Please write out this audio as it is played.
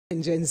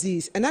and Gen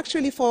Zs. And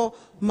actually for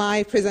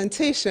my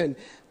presentation,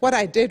 what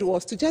I did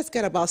was to just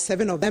get about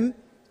 7 of them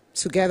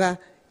together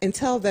and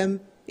tell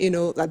them,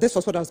 that this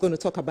was what I was going to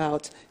talk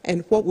about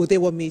and what would they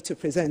want me to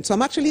present. So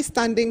I'm actually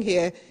standing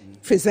here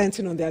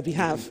presenting on their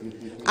behalf.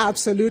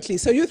 Absolutely.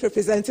 So youth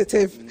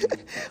representative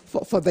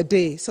for the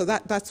day. So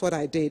that's what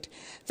I did.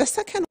 The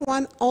second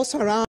one also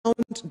around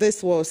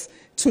this was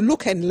to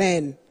look and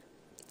learn.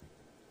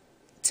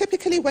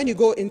 Typically when you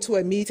go into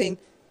a meeting,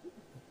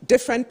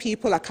 different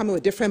people are coming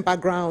with different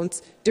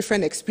backgrounds,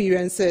 different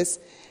experiences,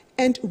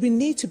 and we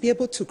need to be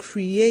able to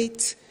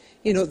create,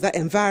 the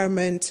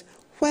environment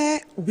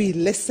where we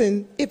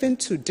listen even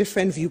to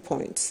different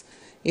viewpoints,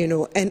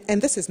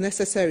 and this is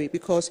necessary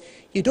because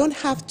you don't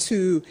have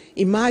to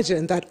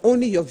imagine that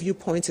only your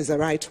viewpoint is the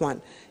right one.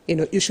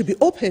 You should be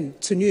open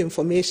to new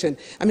information.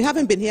 I mean,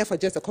 having been here for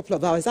just a couple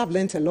of hours, I've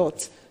learned a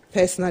lot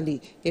personally,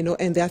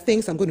 and there are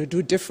things I'm going to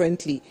do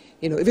differently.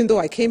 Even though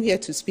I came here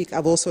to speak,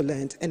 I've also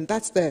learned, and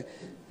that's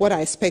what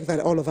I expect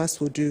that all of us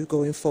will do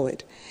going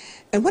forward.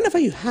 And whenever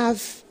you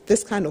have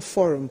this kind of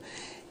forum,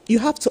 you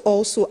have to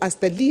also, as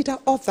the leader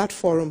of that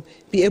forum,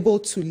 be able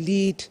to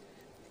lead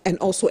and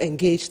also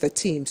engage the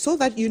team so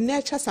that you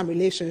nurture some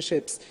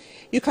relationships.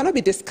 You cannot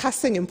be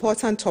discussing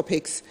important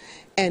topics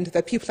and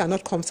the people are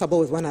not comfortable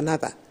with one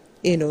another.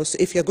 So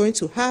if you're going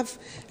to have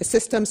a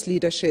systems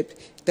leadership,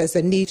 there's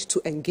a need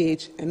to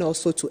engage and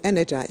also to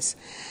energize.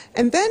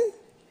 And then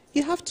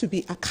you have to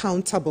be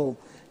accountable.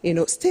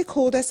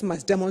 Stakeholders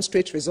must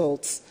demonstrate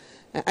results.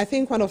 I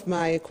think one of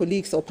my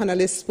colleagues or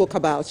panelists spoke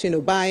about,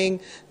 buying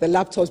the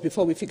laptops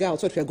before we figure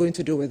out what we are going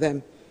to do with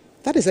them.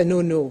 That is a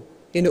no-no.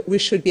 We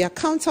should be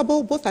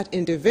accountable both at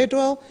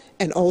individual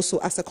and also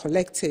as a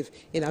collective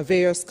in our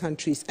various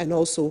countries and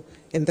also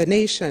in the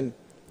nation.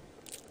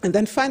 And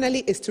then finally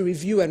is to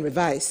review and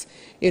revise.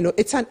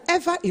 It's an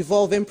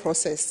ever-evolving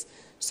process.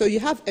 So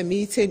you have a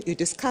meeting, you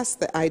discuss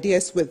the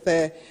ideas with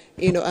the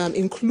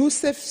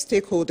inclusive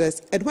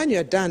stakeholders, and when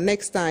you're done,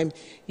 next time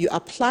you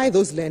apply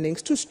those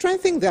learnings to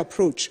strengthen the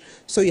approach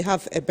so you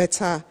have a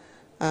better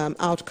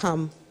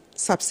outcome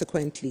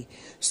subsequently.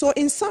 So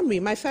in summary,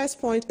 my first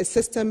point is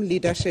system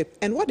leadership,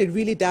 and what it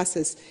really does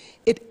is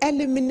it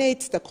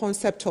eliminates the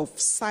concept of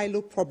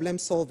silo problem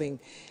solving,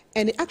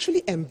 and it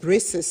actually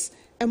embraces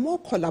a more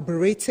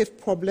collaborative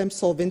problem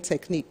solving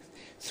technique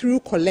through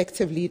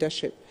collective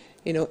leadership.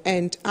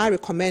 And I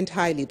recommend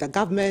highly that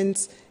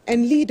governments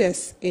and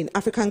leaders in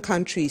African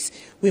countries,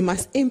 we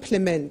must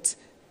implement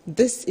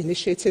these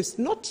initiatives,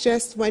 not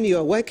just when you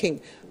are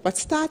working, but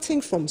starting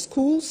from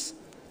schools,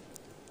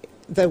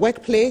 the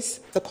workplace,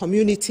 the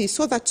community,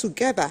 so that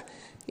together,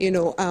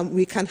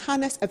 we can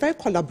harness a very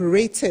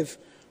collaborative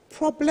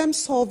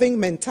problem-solving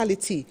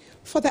mentality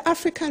for the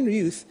African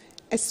youth,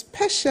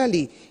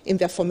 especially in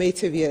their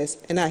formative years.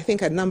 And I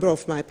think a number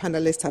of my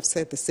panelists have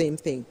said the same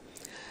thing.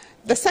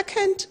 The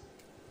second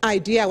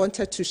idea I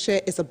wanted to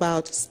share is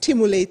about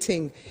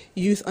stimulating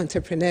youth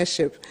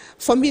entrepreneurship.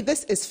 For me,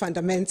 this is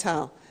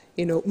fundamental.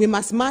 We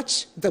must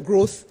match the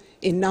growth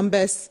in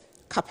numbers,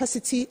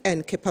 capacity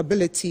and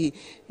capability,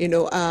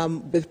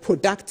 with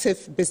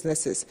productive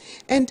businesses.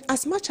 And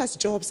as much as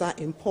jobs are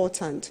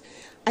important,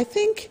 I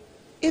think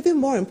even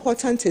more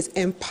important is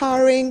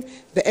empowering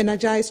the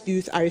energized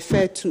youth I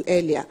referred to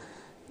earlier,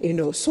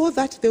 so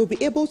that they will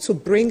be able to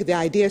bring their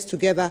ideas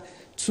together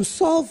to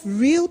solve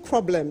real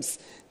problems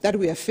that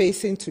we are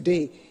facing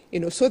today,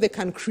 so they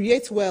can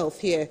create wealth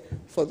here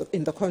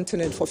in the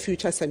continent for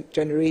future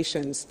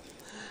generations.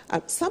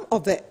 Some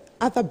of the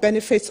other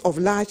benefits of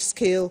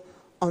large-scale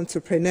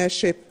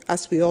entrepreneurship,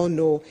 as we all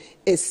know,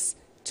 is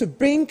to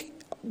bring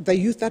the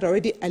youth that are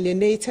already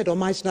alienated or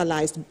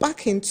marginalized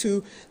back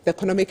into the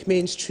economic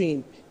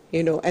mainstream,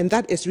 and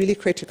that is really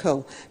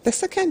critical. The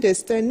second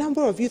is there are a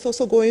number of youth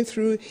also going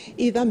through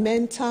either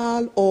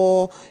mental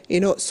or,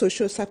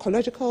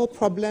 socio-psychological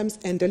problems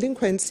and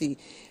delinquency.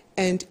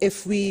 And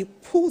if we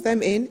pull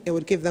them in, it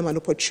would give them an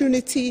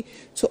opportunity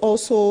to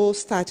also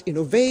start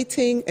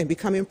innovating and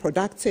becoming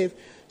productive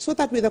so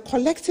that with a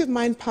collective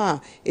mind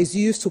power is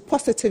used to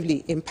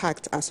positively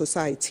impact our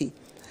society.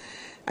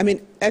 I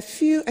mean, I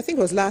think it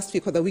was last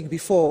week or the week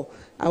before,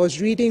 I was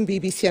reading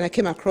BBC and I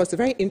came across a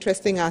very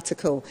interesting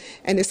article,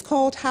 and it's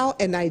called How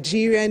a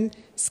Nigerian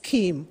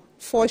Scheme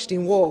Forged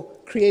in War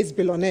Creates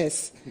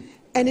Billionaires.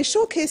 And it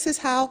showcases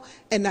how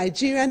a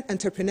Nigerian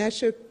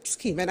entrepreneurship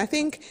scheme, and I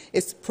think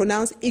it's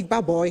pronounced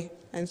Igba Boy,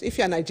 and if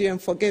you're Nigerian,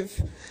 forgive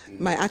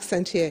my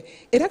accent here,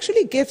 it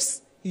actually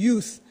gives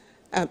youth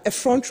a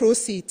front row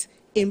seat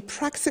in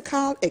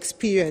practical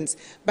experience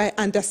by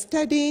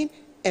understudying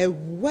a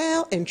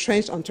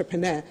well-entrenched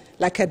entrepreneur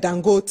like a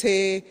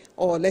Dangote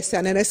or, let's say,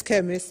 an NS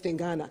chemist in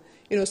Ghana.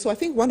 So I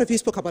think one of you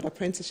spoke about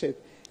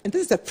apprenticeship, and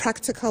this is a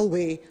practical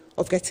way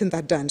of getting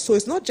that done. So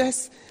it's not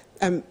just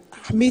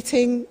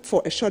meeting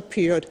for a short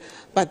period,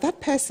 but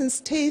that person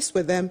stays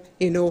with them,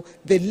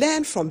 they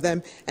learn from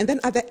them, and then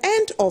at the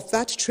end of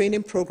that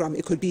training program,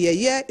 it could be a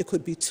year, it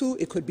could be 2,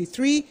 it could be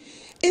 3,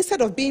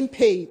 instead of being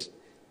paid,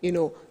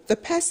 the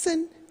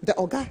person, the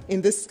Oga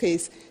in this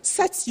case,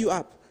 sets you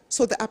up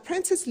So the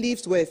apprentice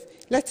leaves with,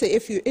 let's say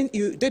if you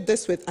did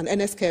this with an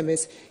NS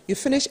chemist, you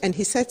finish and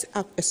he sets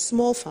up a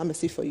small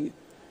pharmacy for you.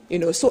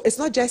 So it's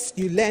not just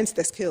you learned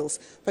the skills,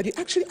 but you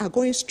actually are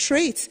going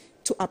straight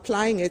to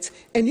applying it,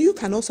 and you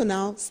can also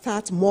now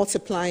start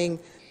multiplying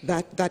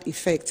that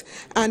effect.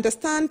 I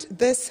understand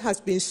this has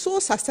been so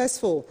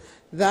successful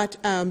that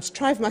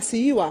Strive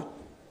Masiyiwa,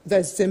 the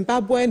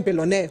Zimbabwean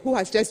billionaire, who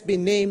has just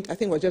been named, I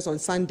think it was just on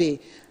Sunday,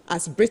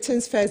 as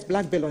Britain's first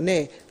black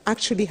billionaire,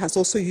 actually has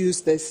also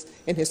used this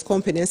in his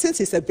company. And since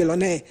he's a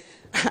billionaire,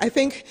 I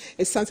think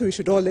it's something we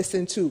should all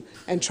listen to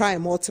and try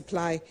and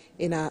multiply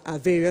in our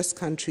various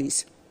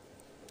countries.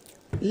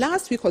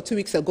 Last week or 2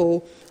 weeks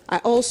ago, I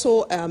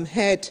also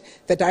heard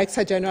the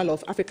Director General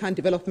of African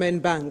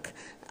Development Bank,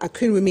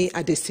 Akinwumi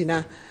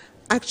Adesina,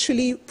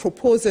 actually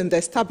proposing the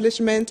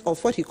establishment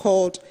of what he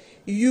called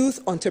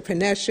youth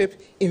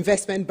entrepreneurship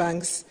investment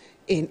banks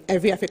in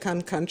every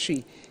African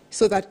country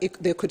so that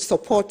they could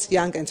support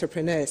young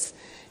entrepreneurs.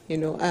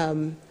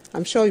 I'm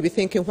sure you'll be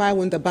thinking, why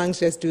wouldn't the banks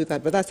just do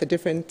that? But that's a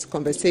different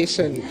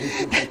conversation.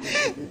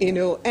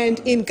 And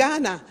in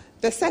Ghana,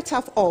 the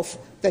setup of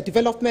the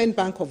Development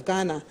Bank of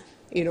Ghana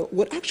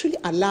would actually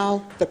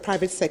allow the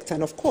private sector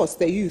and, of course,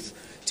 the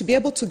youth to be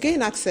able to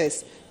gain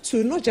access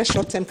to not just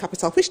short-term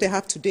capital, which they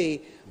have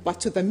today,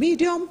 but to the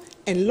medium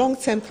and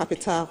long-term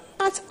capital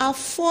at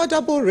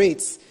affordable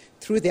rates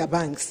through their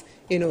banks.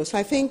 So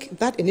I think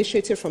that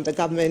initiative from the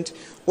government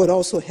would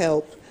also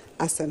help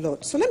us a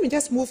lot. So let me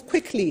just move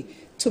quickly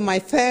to my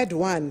third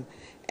one.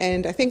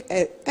 And I think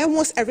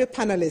almost every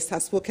panelist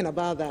has spoken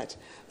about that.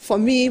 For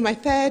me, my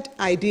third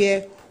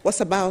idea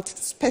was about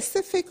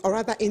specific, or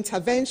rather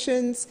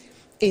interventions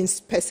in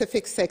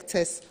specific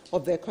sectors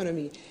of the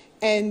economy.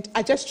 And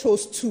I just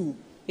chose two,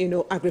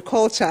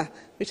 agriculture,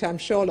 which I'm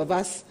sure all of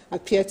us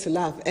appear to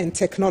love, and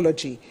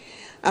technology.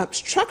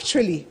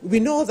 Structurally, we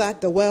know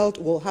that the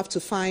world will have to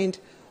find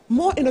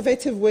more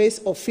innovative ways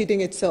of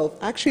feeding itself.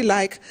 I actually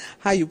like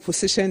how you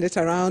positioned it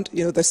around,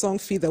 the song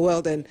Feed the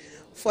World, and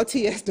 40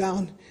 years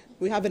down,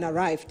 we haven't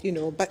arrived,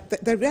 But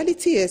the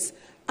reality is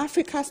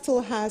Africa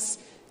still has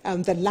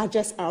the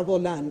largest arable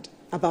land,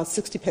 about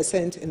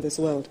 60% in this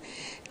world.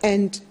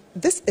 And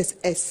this is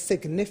a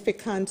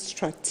significant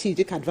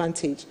strategic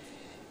advantage,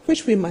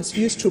 which we must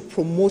use to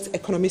promote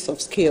economies of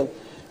scale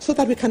so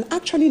that we can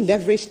actually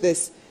leverage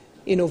this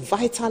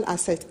vital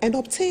asset and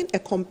obtain a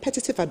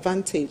competitive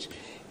advantage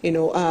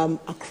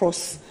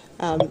across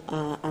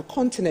our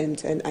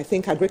continent. And I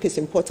think agric is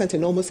important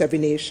in almost every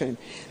nation.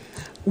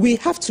 We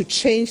have to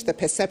change the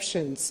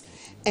perceptions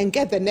and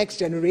get the next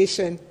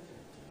generation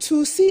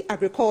to see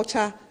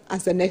agriculture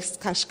as the next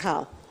cash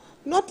cow.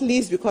 Not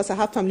least because I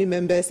have family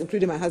members,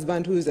 including my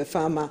husband, who is a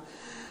farmer.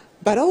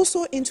 But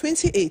also in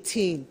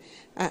 2018,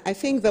 I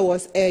think there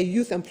was a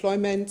youth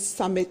employment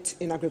summit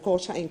in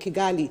agriculture in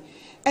Kigali.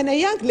 And a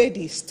young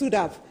lady stood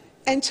up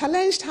and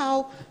challenged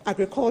how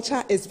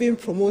agriculture is being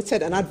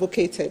promoted and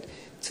advocated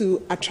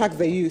to attract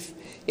the youth.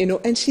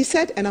 And she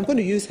said, and I'm going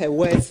to use her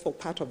words for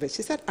part of it,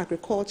 she said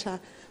agriculture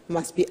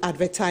must be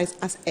advertised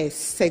as a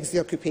sexy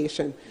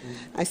occupation.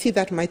 I see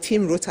that my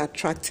team wrote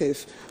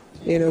attractive,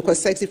 because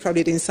sexy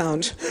probably didn't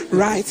sound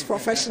right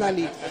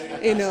professionally,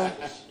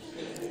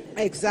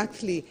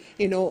 Exactly,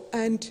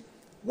 and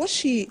what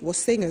she was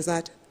saying is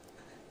that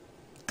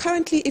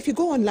currently, if you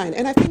go online,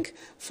 and I think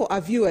for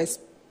our viewers,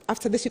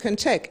 after this you can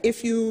check,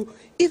 if you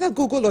either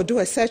Google or do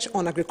a search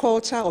on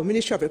agriculture or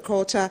Ministry of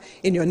Agriculture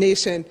in your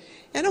nation,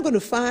 you're not going to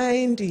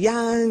find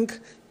young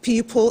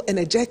people,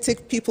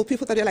 energetic people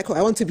that are like, oh,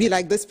 I want to be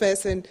like this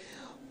person.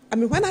 I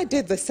mean, when I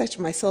did the search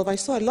myself, I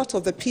saw a lot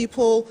of the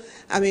people,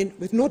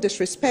 with no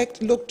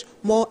disrespect, looked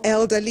more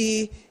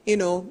elderly,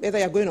 whether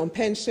you're going on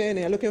pension and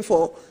you're looking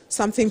for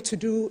something to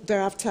do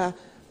thereafter.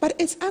 But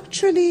it's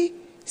actually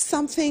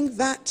something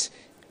that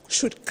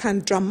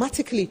can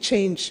dramatically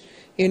change,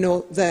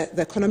 the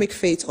economic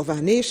fate of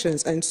our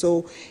nations. And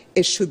so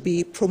it should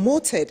be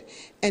promoted.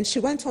 And she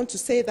went on to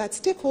say that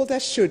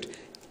stakeholders should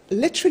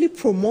literally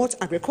promote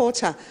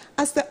agriculture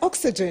as the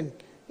oxygen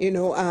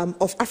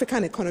of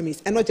African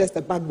economies, and not just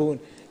the backbone.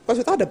 Because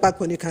without the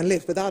backbone, you can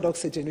live. Without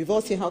oxygen, we've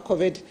all seen how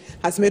COVID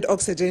has made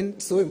oxygen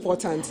so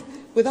important.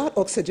 Without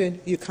oxygen,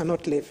 you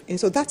cannot live. And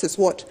so that is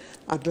what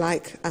I'd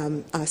like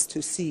us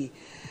to see.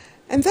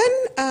 And then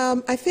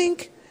I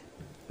think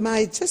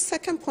my just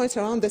second point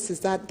around this is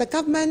that the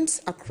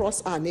governments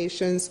across our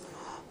nations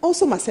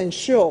also must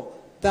ensure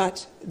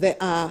that there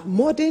are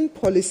modern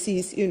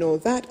policies,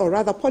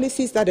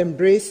 policies that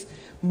embrace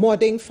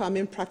modern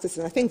farming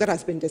practices. I think that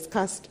has been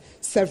discussed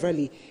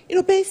severally.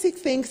 Basic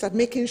things that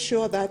making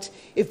sure that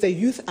if the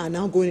youth are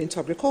now going into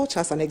agriculture,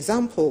 as an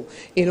example,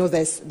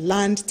 there's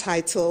land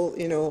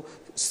title,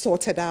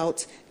 sorted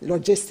out,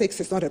 logistics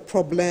is not a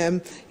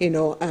problem,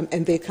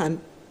 and they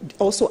can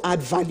also add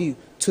value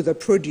to the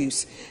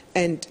produce.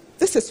 And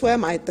this is where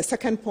the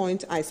second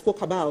point I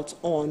spoke about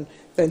on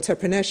the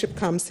entrepreneurship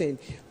comes in.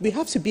 We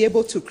have to be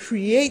able to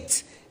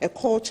create a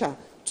culture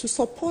to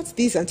support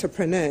these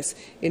entrepreneurs,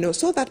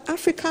 so that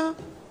Africa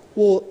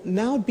will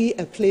now be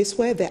a place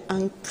where the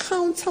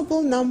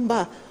uncountable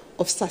number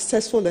of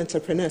successful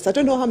entrepreneurs. I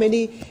don't know how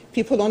many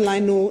people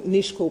online know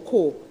Niche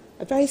Cocoa,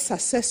 a very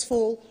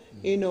successful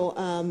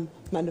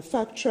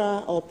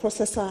manufacturer or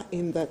processor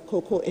in the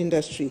cocoa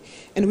industry,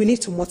 and we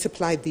need to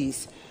multiply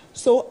these.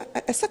 So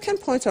a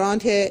second point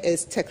around here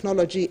is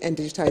technology and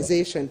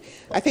digitization.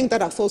 I think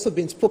that has also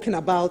been spoken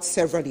about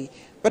severally,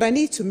 but I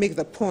need to make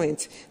the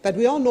point that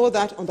we all know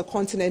that on the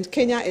continent,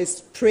 Kenya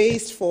is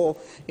praised for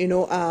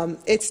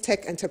its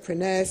tech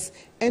entrepreneurs,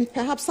 and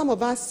perhaps some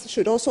of us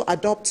should also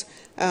adopt,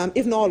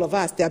 if not all of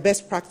us, their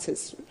best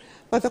practice.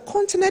 But the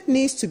continent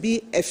needs to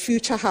be a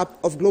future hub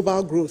of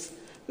global growth,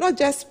 not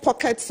just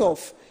pockets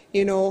of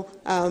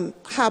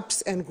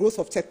hubs and growth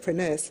of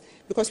techpreneurs,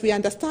 because we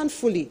understand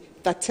fully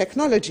that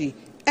technology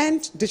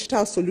and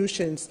digital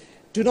solutions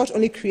do not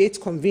only create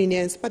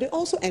convenience, but it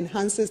also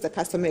enhances the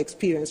customer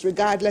experience,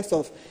 regardless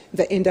of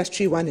the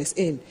industry one is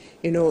in.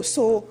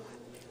 So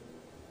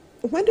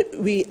when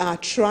we are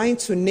trying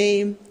to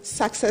name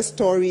success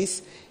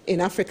stories in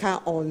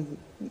Africa on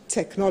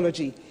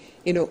technology,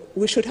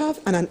 we should have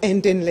an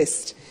unending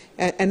list,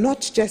 and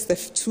not just the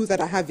two that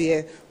I have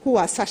here, who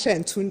are Sasha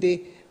and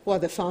Tunde, who are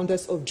the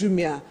founders of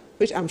Jumia,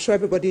 which I'm sure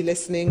everybody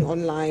listening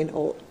online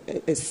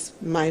is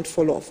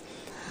mindful of.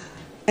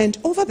 And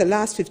over the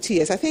last 50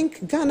 years, I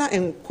think Ghana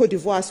and Cote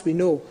d'Ivoire, as we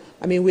know,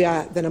 we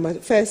are the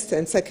first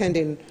and second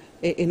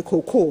in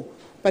cocoa.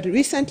 But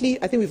recently,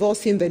 I think we've all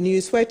seen the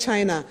news where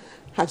China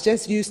has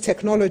just used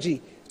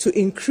technology to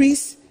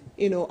increase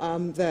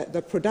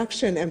the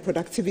production and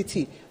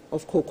productivity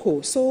of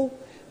cocoa. So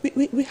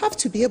we have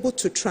to be able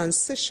to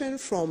transition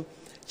from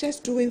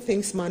just doing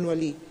things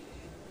manually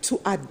to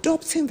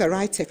adopting the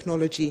right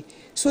technology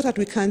so that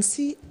we can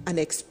see an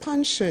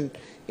expansion,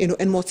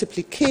 and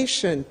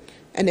multiplication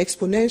and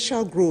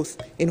exponential growth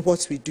in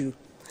what we do.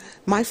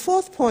 My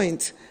fourth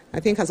point, I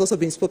think, has also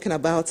been spoken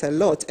about a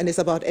lot, and it's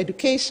about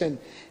education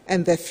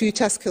and the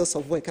future skills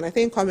of work. And I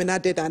think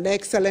Kwamina did an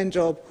excellent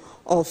job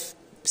of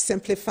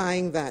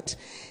simplifying that.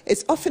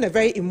 It's often a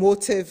very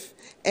emotive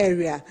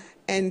area,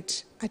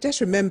 and I just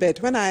remembered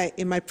when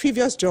in my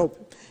previous job,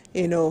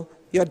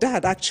 your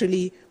dad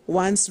actually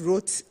once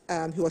wrote,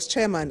 he was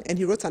chairman, and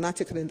he wrote an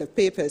article in the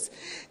papers,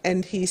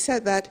 and he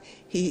said that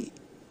he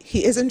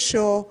isn't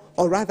sure,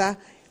 or rather,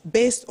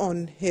 based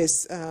on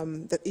his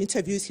the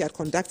interviews he had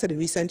conducted in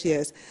recent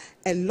years,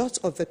 a lot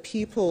of the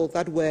people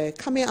that were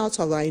coming out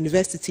of our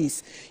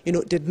universities,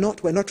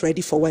 were not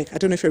ready for work. I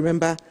don't know if you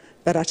remember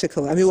that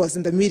article. It was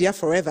in the media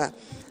forever,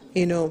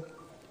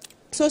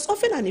 So it's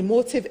often an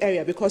emotive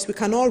area because we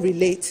can all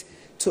relate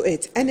to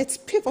it, and it's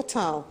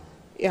pivotal,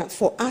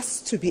 for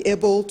us to be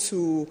able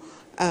to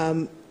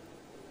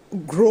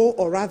grow,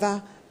 or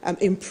rather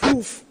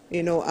improve,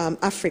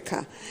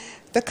 Africa.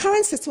 The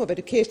current system of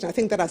education, I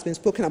think that has been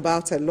spoken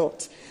about a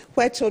lot,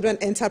 where children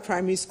enter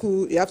primary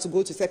school, you have to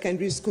go to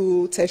secondary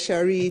school,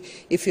 tertiary,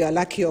 if you are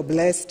lucky or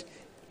blessed.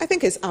 I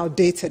think it's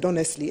outdated,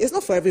 honestly. It's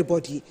not for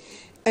everybody.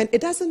 And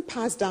it doesn't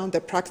pass down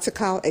the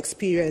practical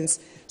experience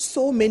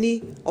so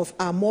many of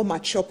our more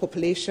mature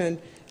population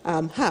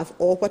have,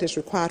 or what is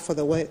required for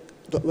the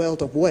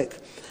world of work.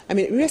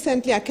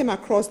 Recently I came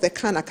across the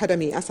Khan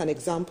Academy as an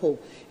example.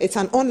 It's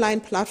an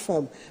online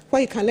platform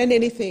where you can learn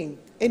anything,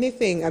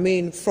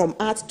 from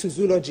art to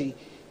zoology,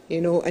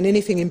 and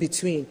anything in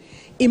between.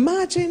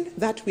 Imagine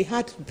that we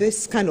had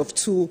this kind of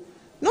tool,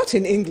 not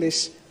in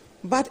English,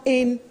 but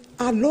in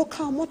our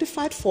local,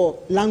 modified for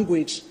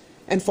language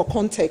and for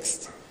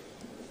context,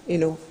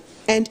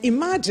 And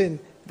imagine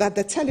that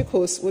the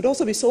telecos would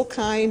also be so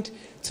kind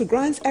to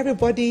grant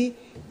everybody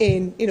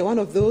in, one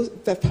of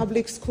the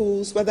public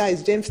schools, whether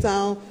it's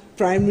Jamestown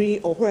Primary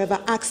or wherever,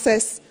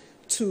 access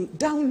to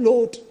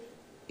download,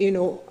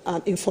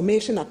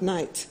 information at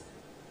night.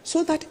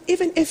 So that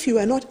even if you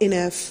are not in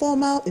a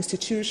formal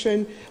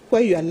institution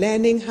where you are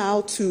learning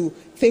how to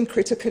think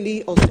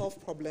critically or solve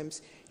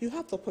problems, you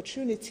have the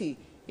opportunity,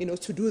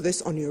 to do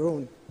this on your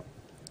own.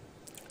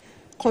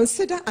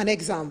 Consider an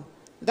exam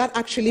that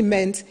actually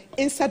meant,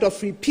 instead of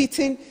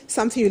repeating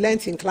something you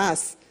learned in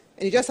class,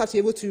 and you just have to be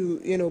able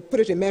to, put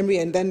it in memory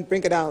and then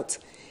bring it out.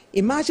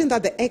 Imagine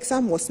that the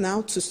exam was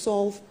now to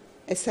solve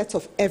a set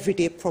of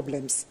everyday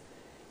problems.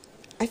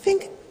 I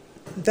think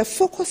the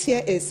focus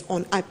here is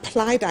on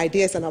applied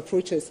ideas and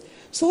approaches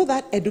so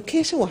that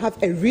education will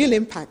have a real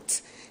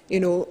impact,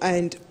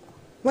 and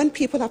when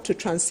people have to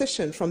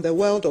transition from the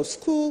world of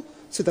school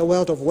to the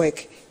world of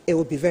work, it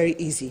will be very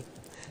easy.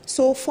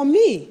 So for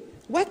me,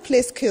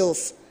 workplace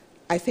skills,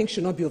 I think,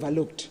 should not be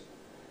overlooked,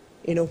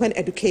 when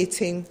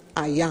educating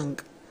our young.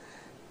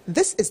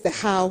 This is the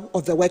how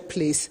of the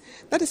workplace.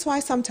 That is why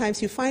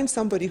sometimes you find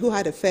somebody who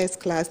had a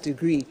first-class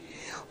degree,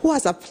 who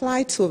has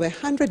applied to over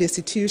 100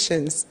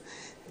 institutions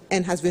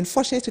and has been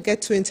fortunate to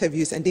get 2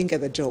 interviews and didn't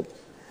get the job.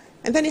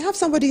 And then you have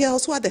somebody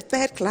else who had the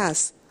 3rd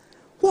class,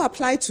 who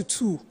applied to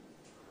 2,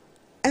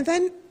 and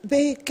then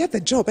they get the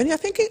job. And you're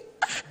thinking,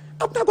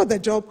 I've not got the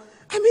job.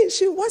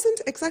 She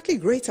wasn't exactly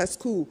great at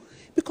school,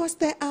 because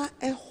there are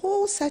a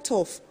whole set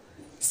of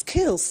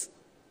skills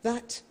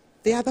that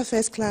the other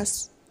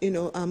first-class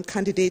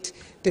candidate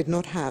did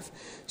not have.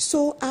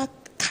 So our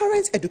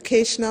current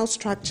educational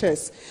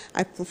structures,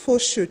 I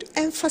propose, should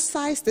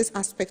emphasize this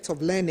aspect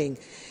of learning,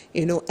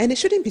 and it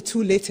shouldn't be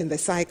too late in the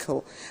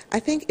cycle. I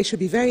think it should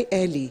be very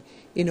early,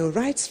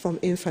 right from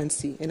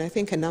infancy, and I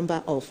think a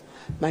number of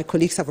my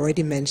colleagues have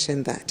already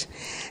mentioned that.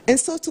 And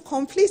so to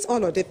complete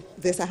all of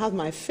this, I have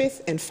my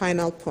fifth and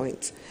final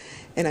point,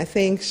 and I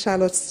think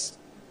Charlotte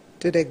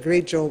did a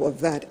great job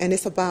of that, and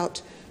it's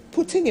about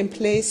putting in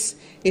place,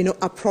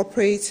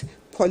 appropriate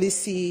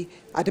policy,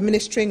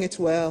 administering it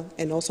well,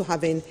 and also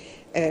having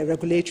a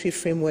regulatory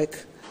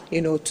framework,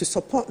 to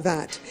support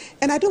that.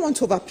 And I don't want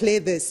to overplay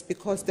this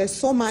because there's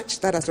so much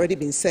that has already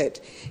been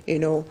said,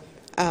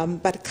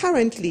 but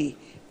currently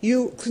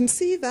you can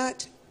see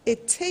that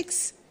it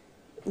takes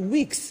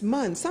weeks,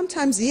 months,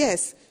 sometimes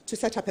years to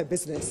set up a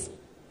business,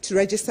 to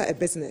register a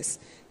business,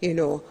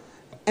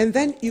 And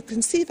then you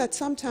can see that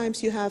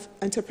sometimes you have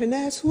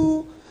entrepreneurs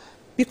who,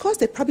 because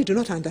they probably do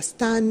not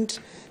understand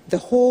the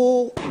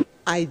whole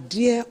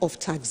idea of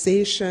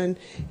taxation,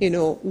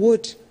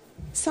 would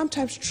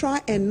sometimes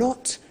try and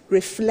not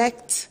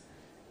reflect,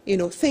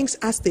 things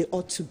as they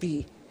ought to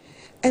be.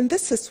 And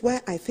this is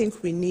where I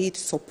think we need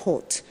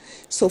support.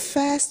 So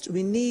first,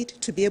 we need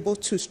to be able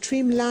to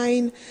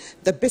streamline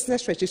the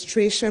business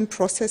registration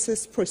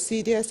processes,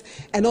 procedures,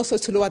 and also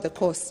to lower the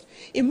cost.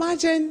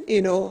 Imagine,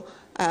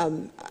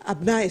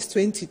 Abena is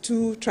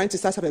 22, trying to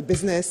start up a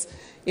business.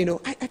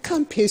 I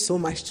can't pay so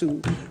much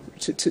to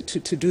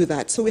do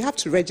that. So we have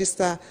to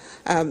register,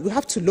 we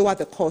have to lower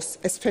the cost,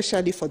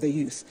 especially for the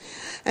youth.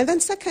 And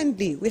then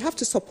secondly, we have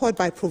to support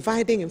by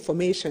providing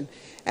information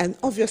and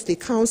obviously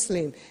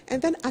counseling,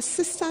 and then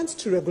assistance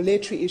to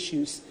regulatory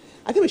issues.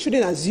 I think we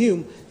shouldn't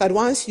assume that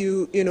once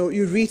you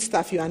read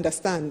stuff, you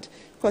understand.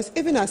 Because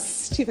even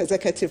as chief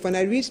executive, when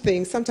I read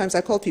things, sometimes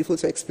I call people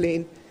to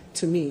explain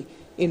to me.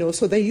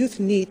 So the youth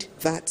need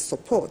that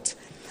support.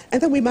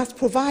 And then we must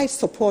provide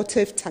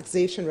supportive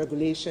taxation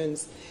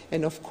regulations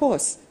and, of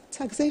course,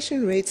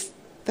 taxation rates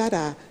that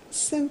are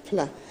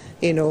simpler,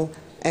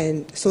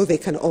 and so they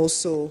can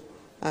also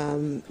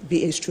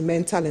be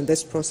instrumental in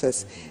this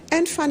process.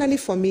 And finally,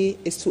 for me,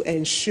 is to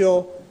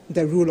ensure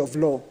the rule of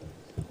law.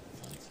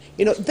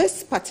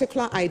 This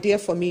particular idea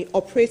for me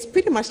operates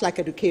pretty much like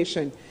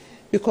education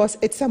because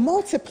it's a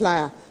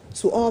multiplier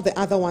to all the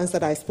other ones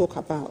that I spoke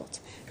about.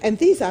 And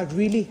these are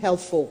really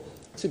helpful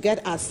to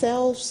get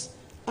ourselves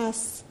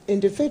as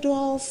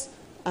individuals,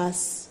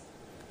 as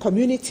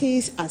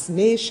communities, as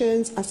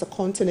nations, as a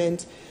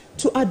continent,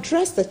 to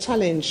address the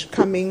challenge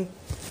coming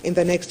in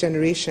the next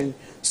generation.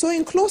 So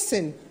in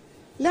closing,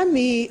 let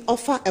me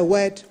offer a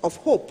word of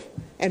hope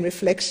and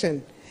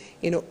reflection.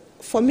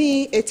 For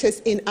me, it is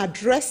in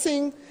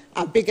addressing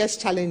our biggest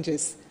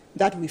challenges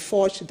that we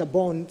forge the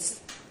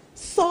bonds,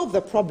 solve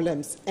the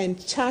problems,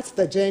 and chart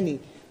the journey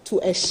to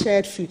a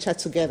shared future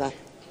together.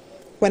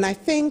 When I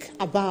think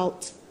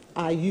about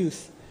our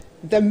youth,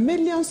 the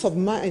millions of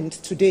minds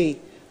today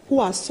who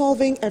are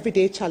solving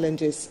everyday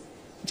challenges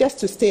just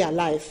to stay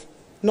alive,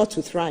 not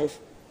to thrive,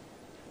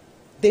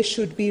 they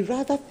should be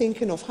rather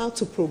thinking of how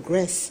to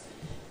progress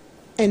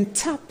and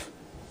tap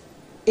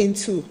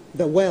into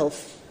the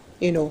wealth,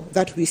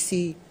 that we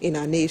see in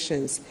our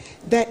nations.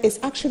 There is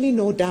actually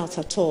no doubt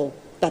at all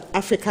that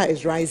Africa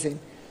is rising.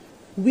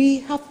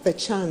 We have the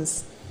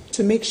chance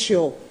to make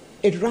sure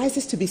it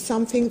rises to be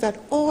something that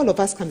all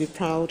of us can be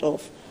proud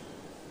of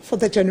for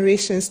the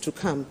generations to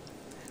come.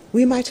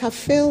 We might have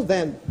failed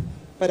them,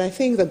 but I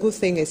think the good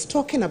thing is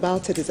talking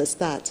about it is a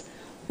start.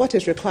 What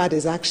is required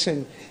is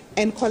action.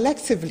 And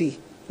collectively,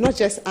 not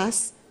just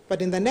us,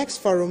 but in the next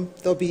forum,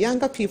 there'll be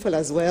younger people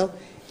as well,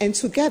 and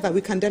together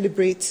we can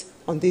deliberate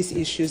on these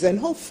issues. And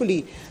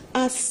hopefully,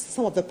 as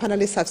some of the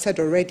panelists have said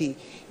already,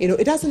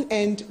 it doesn't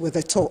end with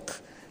a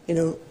talk.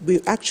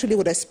 We actually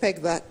would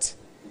expect that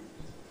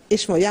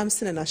Ishmael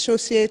Yamson and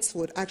associates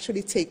would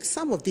actually take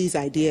some of these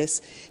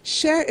ideas,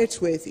 share it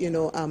with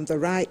the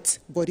right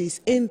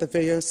bodies in the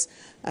various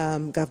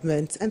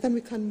governments, and then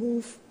we can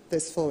move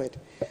this forward.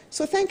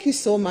 So thank you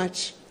so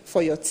much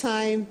for your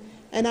time,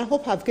 and I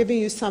hope I've given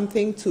you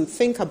something to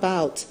think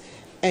about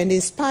and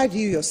inspired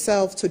you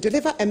yourself to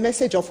deliver a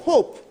message of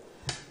hope,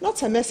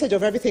 not a message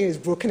of everything is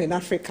broken in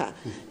Africa,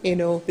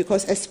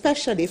 because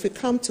especially if we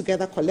come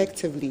together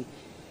collectively,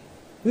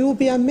 we will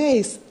be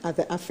amazed at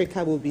the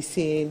Africa we'll be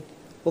seeing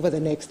over the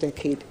next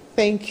decade.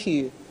 Thank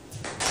you.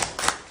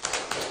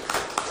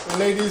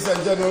 Ladies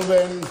and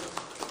gentlemen,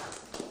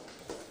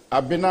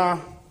 Abena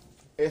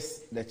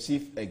is the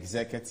Chief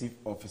Executive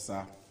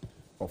Officer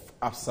of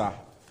ABSA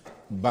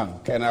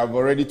Bank. And I've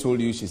already told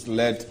you she's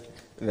led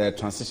the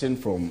transition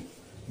from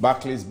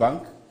Barclays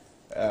Bank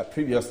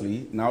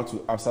previously, now to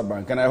ABSA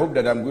Bank. And I hope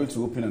that I'm going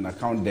to open an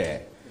account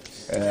there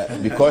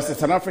because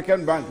it's an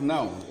African bank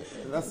now.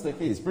 That's the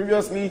case.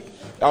 Previously,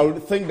 I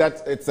would think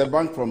that it's a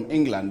bank from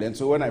England, and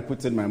so when I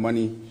put in my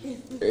money,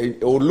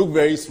 it would look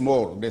very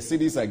small, the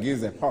cedis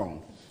against the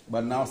pound.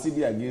 But now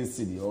cedi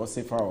against cedi, or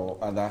CFA, or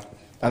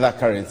other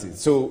currencies.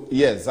 So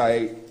yes,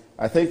 I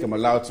think I'm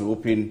allowed to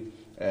open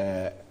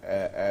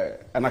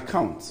an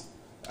account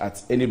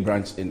at any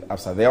branch in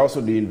ABSA. They're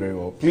also doing very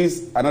well.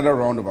 Please, another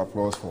round of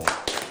applause for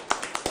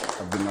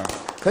Abena.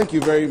 Thank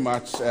you very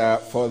much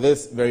for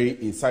this very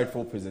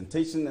insightful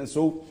presentation. And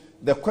so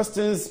the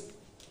questions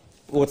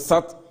would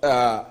start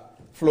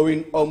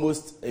flowing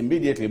almost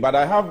immediately. But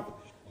I have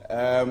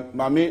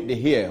Mame De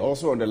here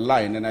also on the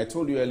line, and I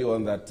told you earlier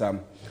on that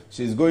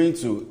she's going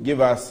to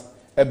give us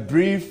a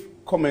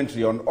brief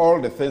commentary on all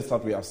the things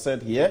that we have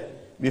said here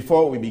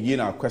before we begin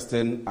our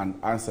question and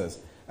answers.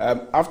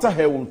 After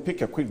her, we'll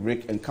pick a quick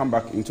break and come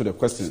back into the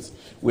questions.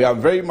 We are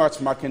very much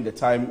marking the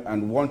time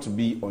and want to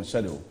be on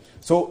schedule.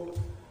 So,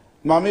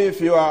 Mame, if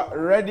you are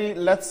ready,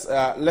 let's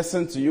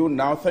listen to you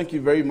now. Thank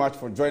you very much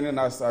for joining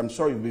us. I'm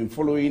sure you've been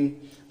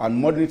following and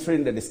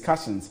monitoring the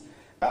discussions.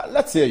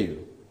 Let's hear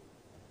you.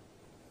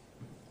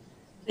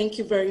 Thank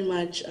you very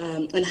much,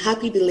 and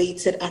happy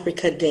belated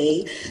Africa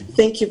Day.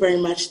 Thank you very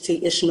much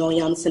to Ishmael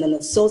Yamson and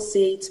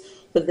Associates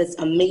for this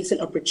amazing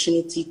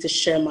opportunity to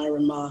share my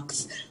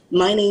remarks.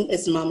 My name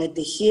is Mame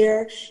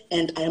De,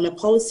 and I am a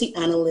policy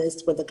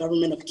analyst with the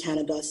Government of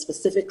Canada,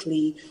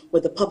 specifically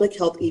with the Public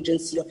Health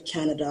Agency of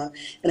Canada,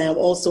 and I am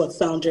also a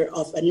founder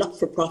of a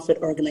not-for-profit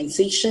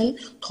organization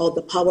called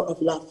the Power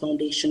of Love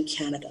Foundation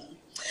Canada.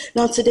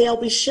 Now today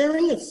I'll be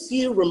sharing a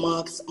few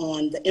remarks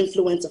on the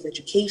influence of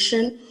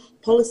education,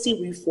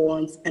 policy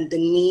reforms, and the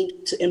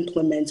need to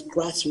implement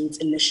grassroots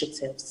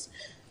initiatives.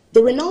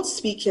 The renowned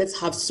speakers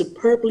have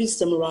superbly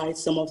summarized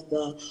some of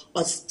the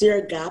austere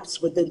gaps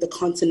within the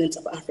continent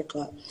of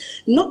Africa.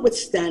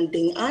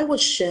 Notwithstanding, I will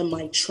share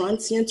my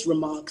transient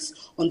remarks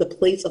on the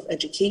place of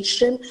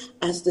education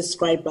as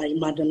described by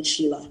Madam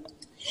Sheila.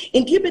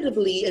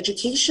 Indubitably,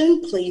 education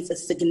plays a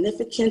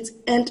significant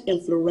and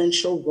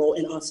influential role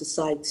in our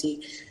society.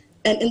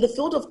 And in the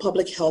field of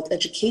public health,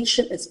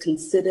 education is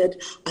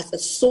considered as a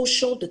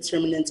social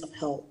determinant of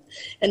health.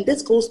 And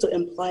this goes to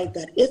imply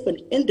that if an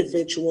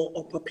individual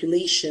or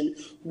population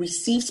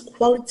receives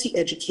quality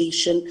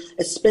education,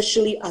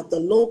 especially at the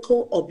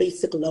local or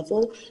basic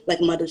level,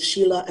 like Madam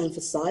Sheila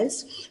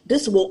emphasized,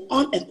 this will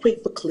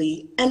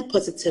unequivocally and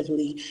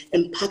positively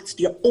impact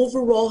their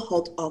overall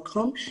health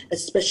outcome,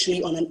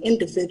 especially on an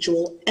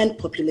individual and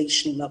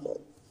population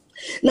level.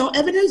 Now,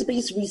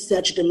 evidence-based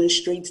research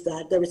demonstrates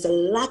that there is a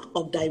lack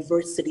of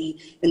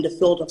diversity in the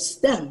field of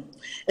STEM,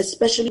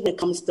 especially when it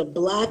comes to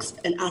Blacks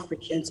and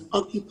Africans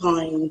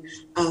occupying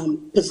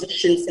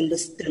positions in the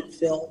STEM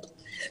field.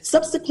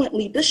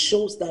 Subsequently, this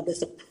shows that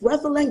there's a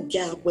prevalent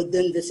gap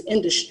within this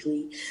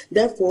industry.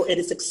 Therefore, it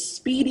is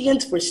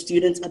expedient for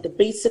students at the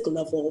basic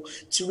level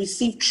to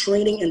receive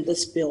training in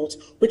this field,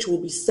 which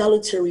will be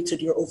salutary to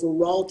their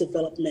overall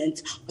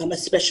development,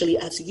 especially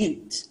as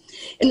youth.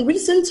 In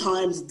recent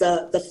times,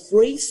 the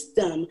phrase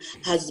STEM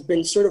has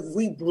been sort of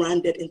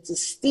rebranded into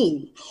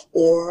STEAM,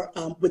 or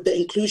with the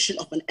inclusion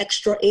of an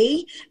extra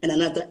A and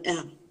another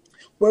M,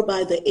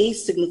 whereby the A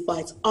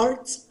signifies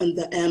arts and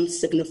the M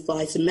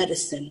signifies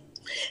medicine.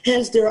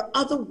 Hence, there are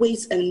other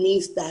ways and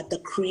means that the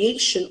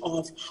creation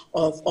of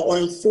or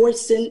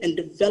enforcing and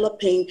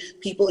developing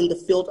people in the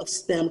field of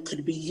STEM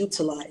could be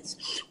utilized.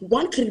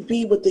 One could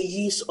be with the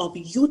use of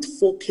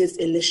youth-focused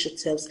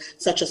initiatives,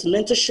 such as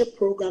mentorship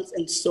programs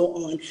and so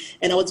on.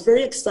 And I was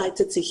very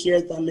excited to hear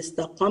that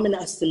Mr.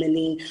 Kwamina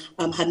Asomaning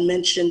had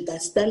mentioned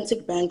that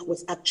Stanbic Bank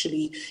was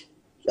actually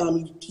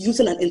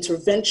using an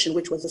intervention,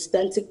 which was a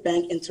Stanbic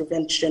Bank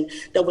intervention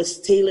that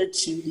was tailored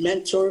to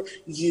mentor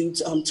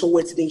youth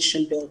towards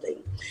nation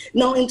building.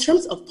 Now, in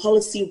terms of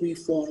policy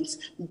reforms,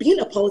 being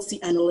a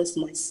policy analyst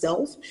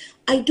myself,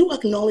 I do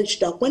acknowledge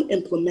that when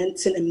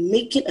implementing and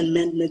making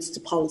amendments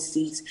to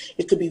policies,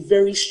 it could be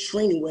very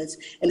strenuous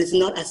and it's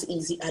not as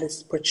easy as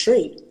it's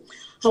portrayed.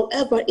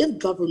 However, if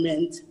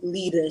government,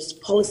 leaders,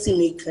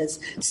 policymakers,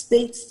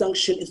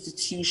 state-sanctioned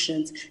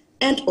institutions,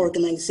 and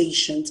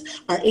organizations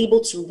are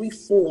able to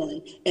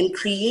reform and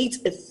create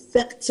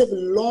effective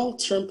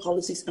long-term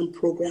policies and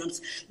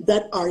programs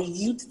that are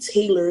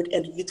youth-tailored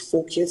and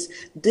youth-focused,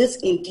 this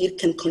indeed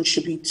can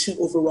contribute to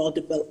overall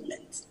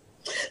development.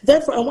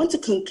 Therefore, I want to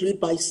conclude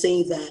by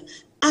saying that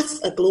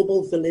as a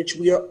global village,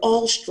 we are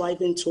all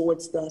striving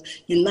towards the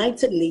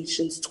United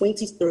Nations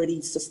 2030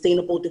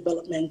 Sustainable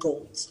Development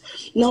Goals.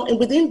 Now, and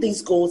within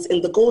these goals,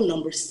 in the goal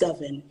number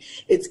 7,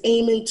 it's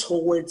aiming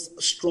towards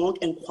strong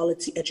and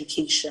quality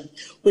education,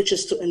 which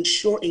is to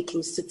ensure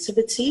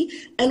inclusivity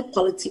and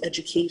quality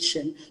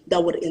education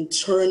that would in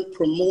turn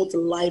promote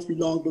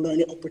lifelong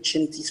learning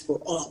opportunities for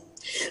all.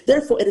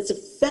 Therefore, it is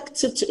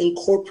effective to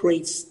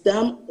incorporate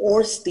STEM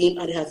or STEAM,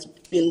 as it has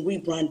been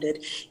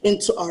rebranded,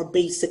 into our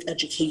basic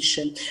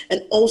education,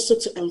 and also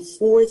to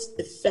enforce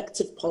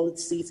effective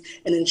policies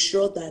and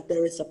ensure that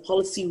there is a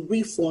policy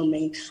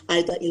reforming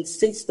either in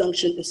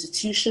state-sanctioned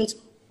institutions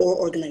or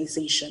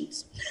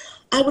organizations.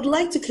 I would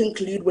like to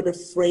conclude with a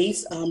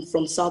phrase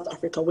from South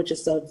Africa, which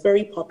is a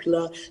very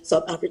popular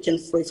South African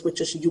phrase,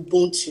 which is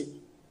Ubuntu.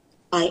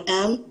 I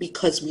am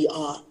because we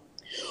are.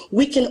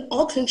 We can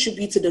all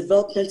contribute to the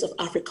development of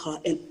Africa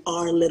in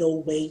our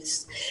little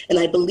ways, and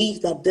I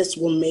believe that this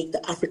will make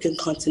the African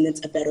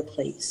continent a better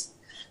place.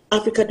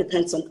 Africa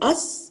depends on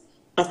us,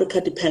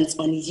 Africa depends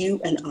on you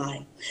and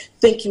I.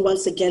 Thank you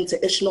once again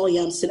to Ishmael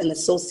Yamson and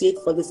Associate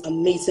for this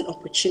amazing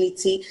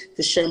opportunity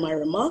to share my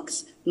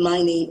remarks.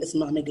 My name is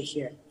Mame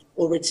here.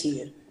 Over to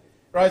you.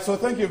 Right, so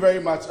thank you very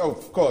much. Oh,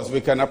 of course,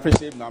 we can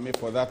appreciate Mame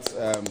for that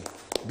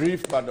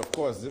brief, but of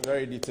course,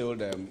 very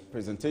detailed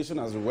presentation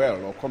as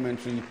well, or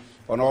commentary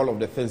on all of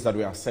the things that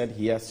we have said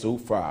here so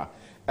far.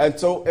 And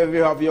so if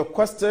you have your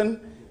question,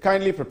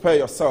 kindly prepare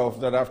yourself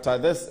that after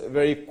this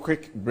very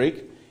quick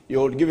break, you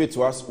will give it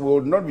to us. We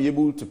will not be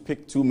able to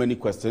pick too many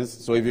questions,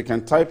 so if you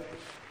can type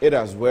it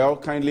as well,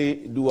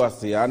 kindly do us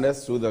the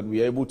honors so that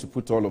we are able to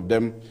put all of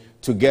them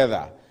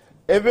together.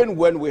 Even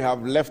when we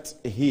have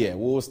left here,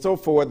 we will still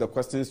forward the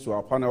questions to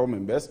our panel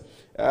members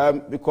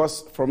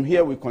because from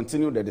here we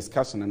continue the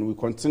discussion and we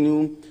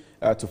continue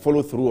to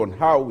follow through on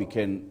how we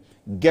can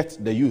get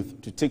the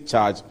youth to take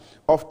charge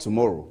of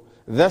tomorrow.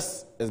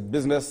 This is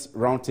Business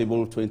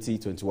Roundtable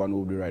 2021.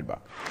 We'll be right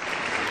back.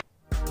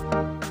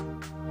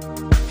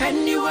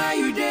 Anywhere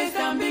you did,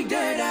 Stanbic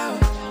dead out.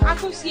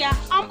 Akosia,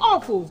 I'm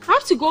awful. I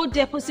have to go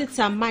deposit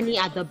some money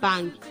at the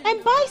bank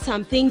and buy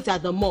some things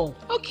at the mall.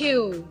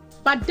 Okay,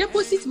 but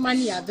deposit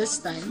money at this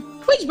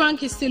time. Which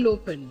bank is still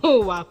open?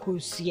 Oh,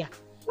 Akosia.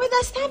 With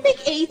a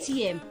Stanbic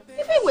ATM,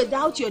 even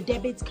without your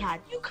debit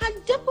card, you can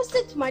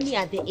deposit money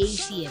at the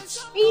ATM.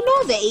 And you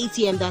know the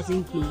ATM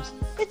doesn't close.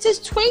 It is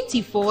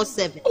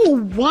 24/7.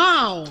 Oh,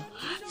 wow.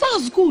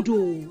 That's good,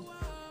 oh.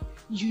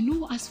 You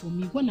know, as for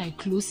me, when I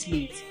close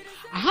late,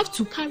 I have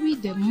to carry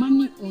the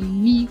money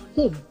on me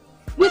home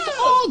with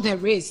all the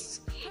risks.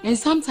 And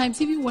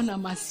sometimes even when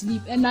I'm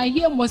asleep and I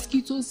hear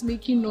mosquitoes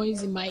making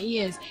noise in my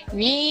ears,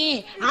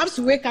 I have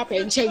to wake up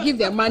and check if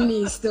the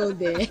money is still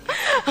there.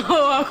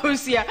 Oh,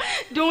 Akosia,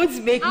 don't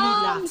make me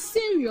laugh. I'm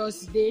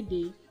serious,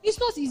 Dede. It's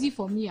not easy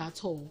for me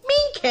at all. Me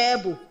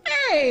cable.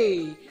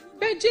 Hey,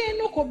 Beje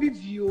no kobi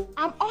view.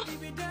 I'm off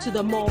to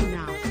the mall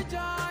now.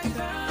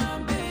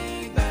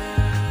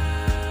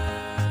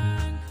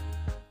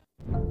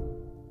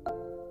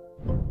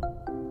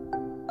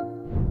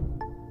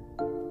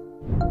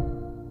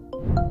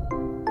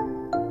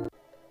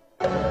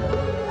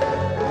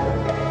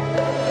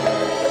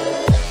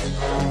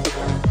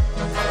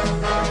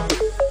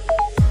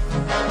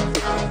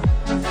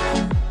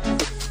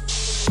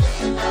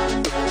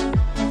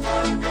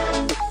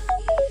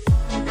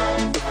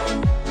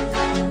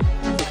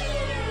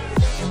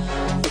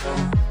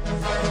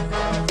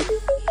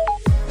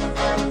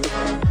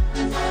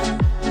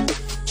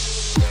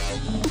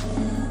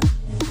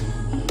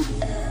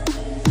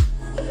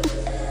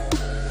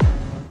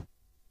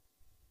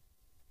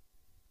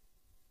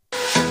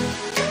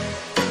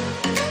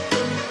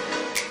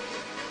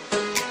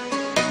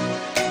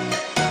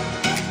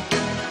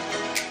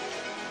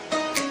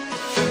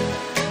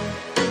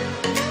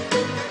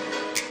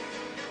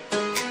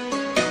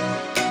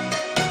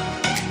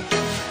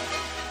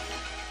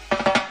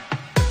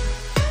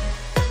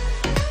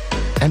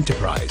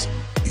 Enterprise,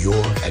 your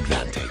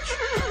advantage.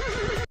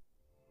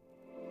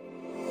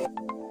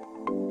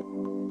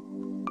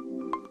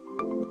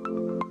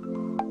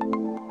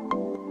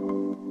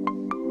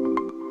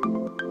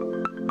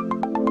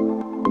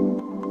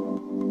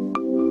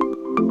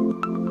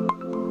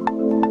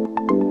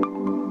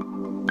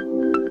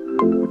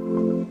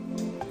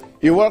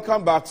 You're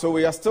welcome back. So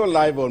we are still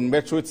live on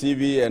Metro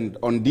TV and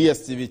on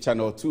DSTV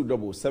channel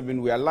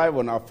 277. We are live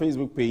on our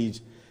Facebook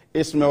page,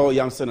 Ishmael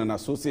Yamson and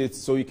Associates,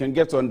 so you can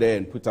get on there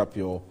and put up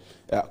your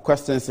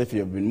questions if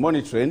you've been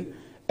monitoring.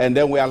 And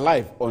then we are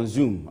live on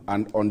Zoom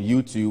and on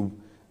YouTube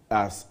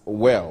as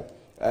well.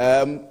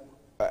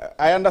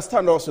 I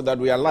understand also that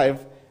we are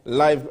live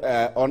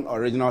on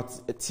Original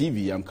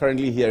TV. I'm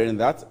currently hearing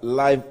that,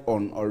 live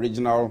on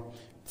Original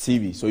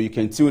TV. So you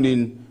can tune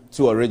in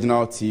to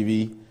Original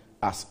TV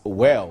as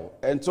well.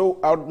 And so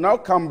I'll now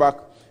come back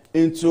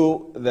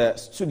into the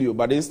studio,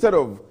 but instead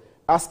of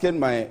asking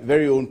my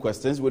very own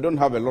questions, we don't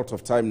have a lot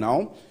of time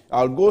now.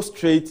 I'll go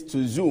straight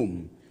to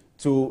Zoom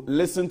to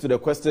listen to the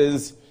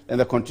questions and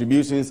the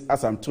contributions.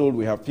 As I'm told,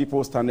 we have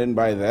people standing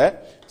by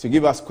there to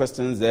give us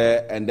questions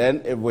there, and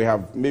then if we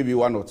have maybe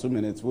 1 or 2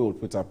 minutes, we will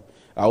put up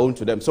our own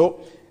to them.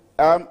 So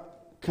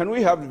can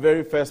we have the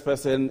very first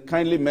person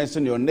kindly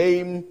mention your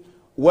name,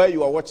 where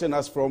you are watching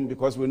us from,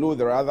 because we know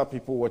there are other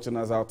people watching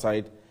us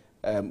outside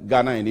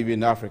Ghana and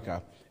even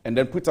Africa, and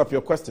then put up your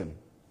question.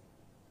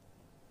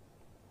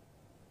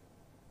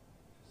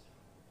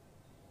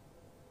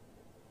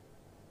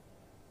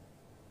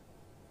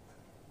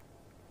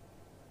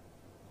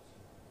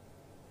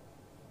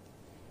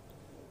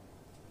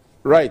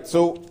 Right,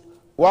 so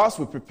whilst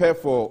we prepare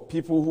for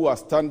people who are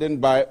standing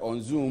by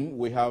on Zoom,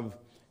 we have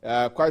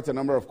quite a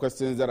number of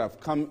questions that have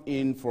come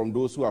in from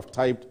those who have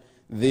typed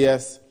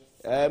theirs.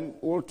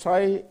 We'll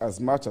try as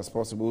much as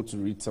possible to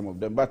read some of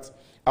them, but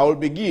I will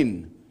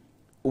begin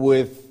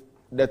with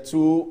the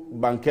two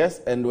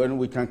bankers, and when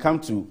we can come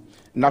to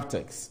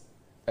NAPTEX,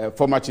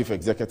 former chief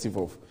executive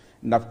of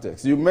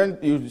NAPTEX.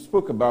 You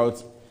spoke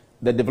about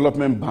the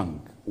development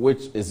bank,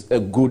 which is a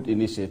good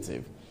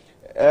initiative.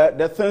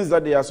 The things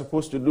that they are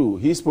supposed to do.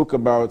 He spoke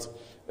about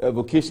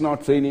vocational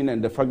training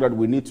and the fact that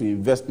we need to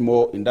invest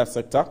more in that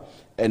sector,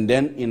 and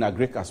then in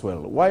agric as well.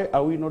 Why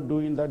are we not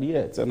doing that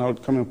yet? And I'll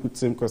come and put the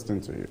same question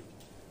to you.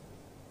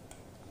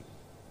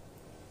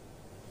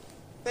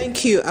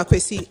 Thank you,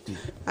 Akwesi.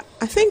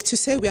 I think to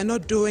say we are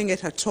not doing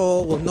it at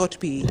all will not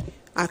be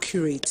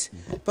accurate,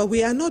 but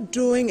we are not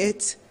doing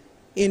it,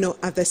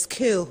 at the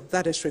scale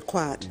that is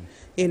required.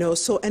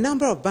 So a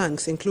number of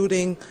banks,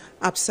 including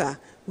ABSA,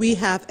 we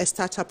have a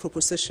startup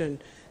proposition,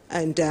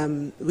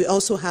 and we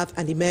also have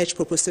an emerge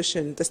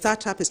proposition. The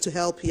startup is to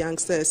help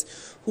youngsters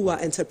who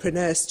are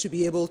entrepreneurs to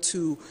be able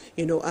to,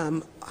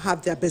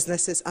 have their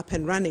businesses up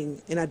and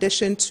running. In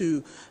addition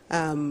to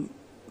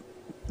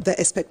the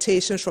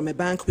expectations from a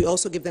bank, we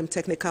also give them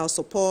technical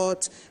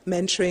support,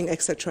 mentoring,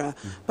 etc.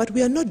 But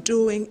we are not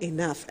doing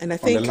enough, and I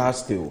think on the large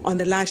scale. On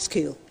the large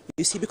scale,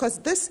 you see, because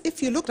this,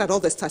 if you looked at all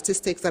the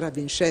statistics that have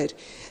been shared,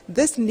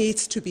 this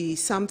needs to be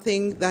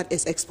something that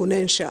is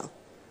exponential.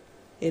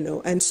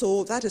 And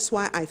so that is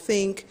why I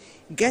think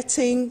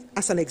getting,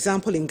 as an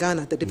example in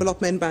Ghana, the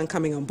Development Bank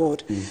coming on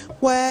board,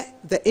 where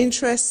the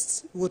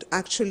interests would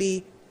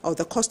actually, or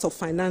the cost of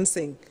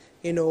financing,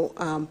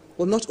 will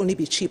not only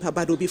be cheaper,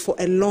 but will be for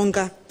a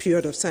longer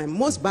period of time.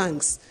 Most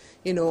banks,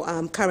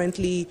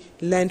 currently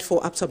lend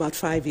for up to about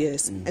 5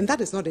 years, and that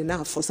is not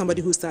enough for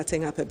somebody who's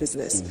starting up a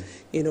business.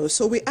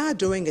 So we are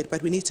doing it,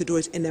 but we need to do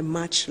it in a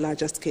much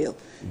larger scale,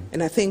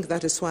 and I think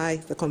that is why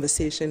the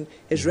conversation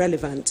is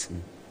relevant.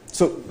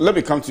 So let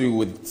me come to you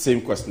with the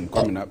same question,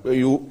 Kwamina.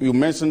 You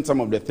mentioned some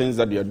of the things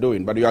that you're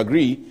doing, but you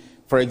agree,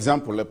 for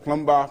example, a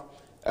plumber,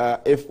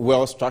 if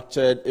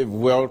well-structured, if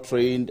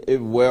well-trained,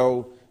 if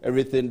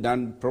everything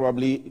done,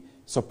 probably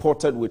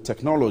supported with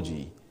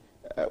technology.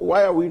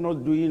 Why are we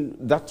not doing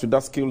that to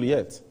that scale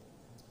yet?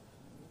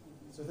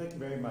 So thank you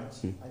very much.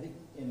 I think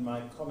in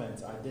my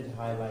comments, I did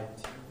highlight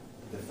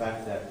the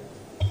fact that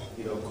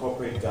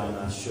corporate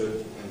Ghana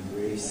should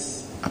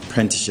embrace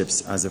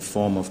apprenticeships as a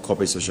form of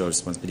corporate social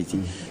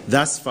responsibility.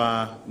 Thus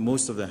far,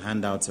 most of the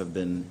handouts have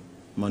been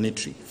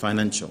monetary,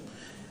 financial,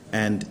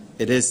 and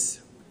it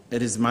is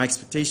my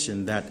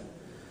expectation that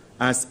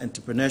as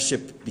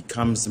entrepreneurship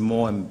becomes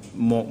more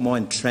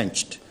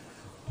entrenched,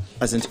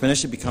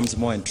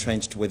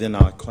 within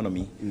our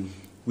economy,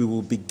 we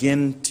will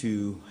begin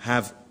to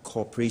have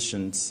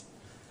corporations,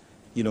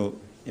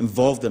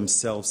 involve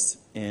themselves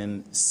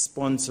in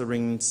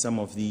sponsoring some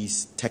of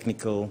these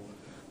technical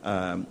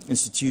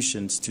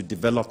institutions to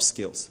develop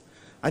skills.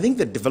 I think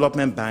the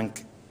Development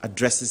Bank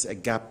addresses a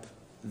gap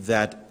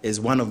that is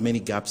one of many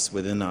gaps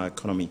within our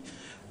economy.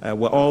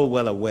 We're all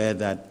well aware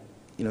that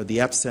the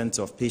absence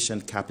of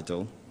patient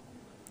capital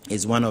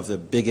is one of the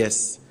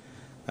biggest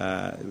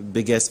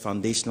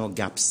foundational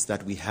gaps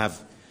that we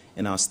have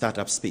in our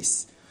startup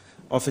space.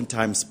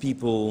 Oftentimes,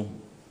 people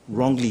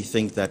wrongly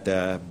think that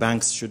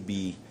banks should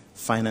be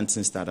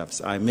financing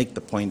startups. I make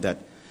the point that,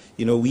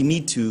 we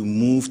need to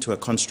move to a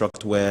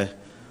construct where,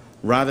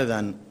 rather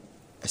than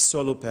a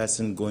solo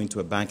person going to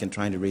a bank and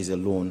trying to raise a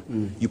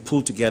loan, you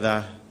pull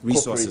together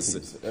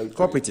resources,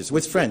 cooperatives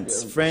with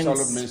friends.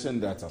 Charlotte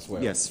mentioned that as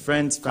well. Yes,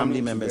 friends,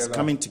 family members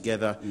coming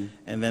together,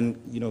 and then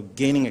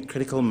gaining a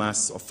critical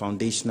mass of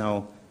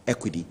foundational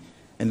equity,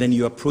 and then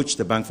you approach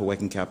the bank for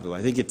working capital.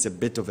 I think it's a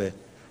bit of a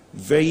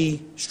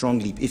very strong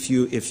leap. If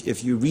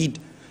you read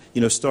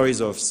stories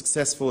of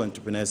successful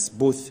entrepreneurs,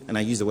 both, and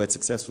I use the word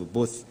successful,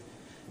 both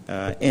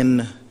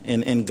in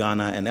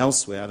Ghana and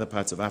elsewhere, other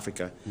parts of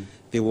Africa,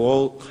 they will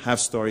all have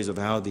stories of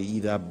how they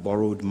either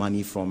borrowed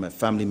money from a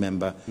family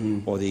member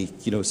or they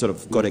sort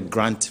of got a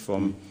grant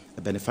from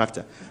a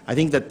benefactor. I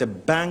think that the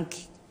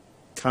bank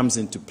comes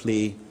into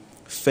play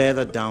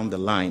further down the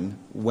line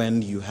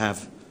when you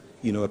have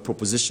a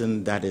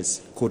proposition that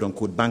is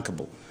quote-unquote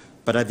bankable.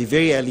 But at the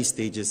very early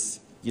stages,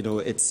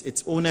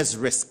 it's owner's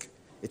risk.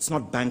 It's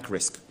not bank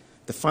risk.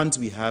 The funds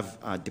we have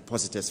are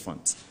depositors'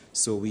 funds,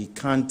 so we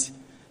can't,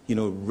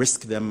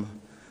 risk them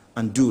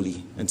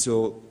unduly. And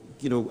so,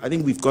 I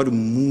think we've got to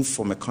move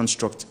from a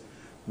construct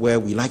where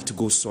we like to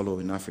go solo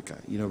in Africa,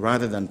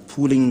 rather than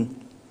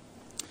pooling,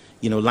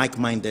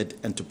 like-minded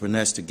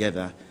entrepreneurs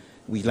together.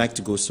 We like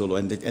to go solo,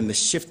 and the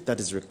shift that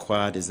is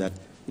required is that,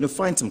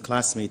 find some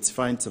classmates,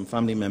 find some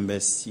family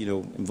members,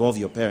 involve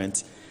your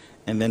parents,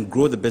 and then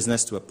grow the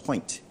business to a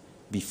point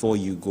before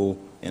you go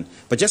in.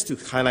 But just to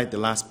highlight the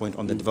last point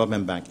on the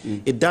Development Bank,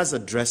 it does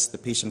address the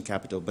patient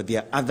capital, but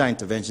there are other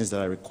interventions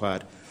that are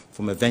required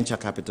from a venture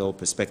capital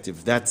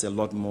perspective. That's a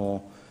lot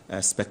more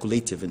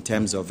speculative in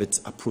terms of its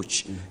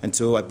approach. And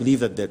so I believe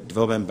that the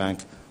Development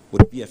Bank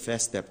would be a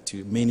first step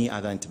to many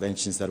other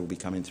interventions that will be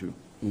coming through.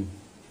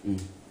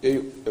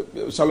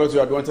 Charlotte, you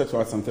had wanted to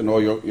add something,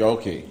 or you're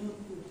okay?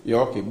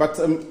 You're okay. But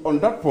on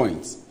that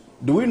point,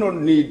 do we not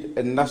need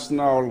a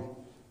national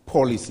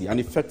policy, an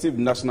effective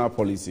national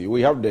policy?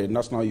 We have the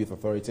National Youth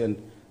Authority,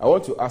 and I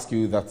want to ask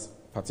you that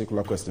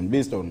particular question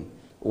based on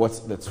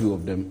what the two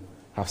of them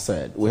have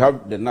said. We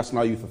have the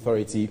National Youth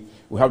Authority,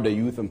 we have the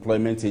Youth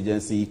Employment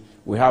Agency,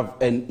 we have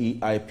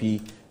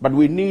NEIP, but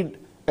we need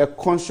a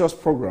conscious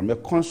program, a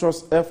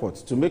conscious effort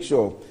to make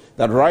sure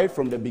that right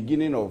from the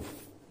beginning of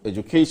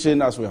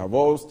education, as we have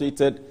all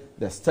stated,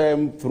 the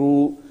STEM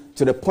through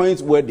to the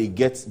point where they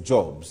get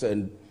jobs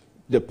and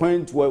the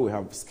point where we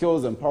have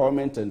skills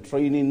empowerment and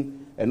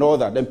training and all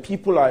that, then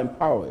people are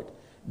empowered.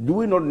 Do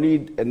we not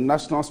need a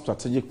national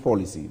strategic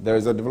policy? There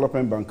is a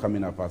development bank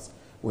coming up, as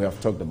we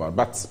have talked about.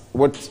 But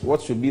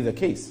what should be the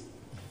case?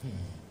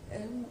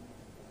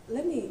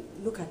 Let me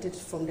look at it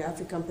from the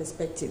African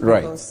perspective,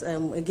 right. Because,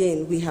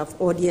 again, we have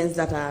audience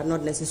that are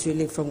not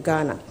necessarily from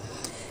Ghana.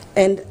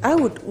 And I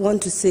would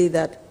want to say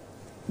that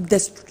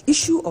the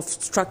issue of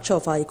structure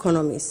of our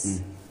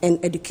economies and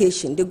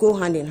education, they go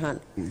hand in hand.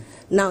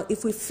 Now,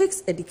 if we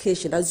fix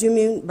education,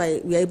 assuming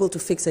we are able to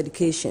fix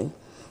education,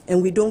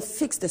 and we don't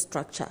fix the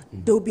structure,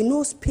 there will be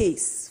no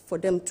space for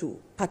them to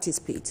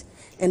participate.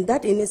 And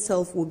that in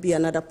itself will be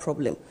another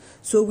problem.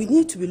 So we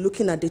need to be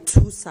looking at the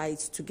two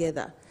sides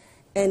together.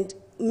 And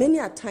many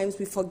a times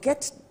we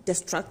forget the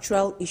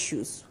structural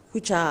issues,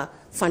 which are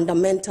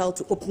fundamental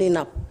to opening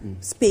up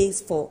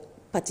space for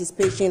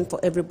participation for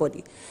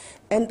everybody.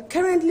 And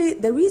currently,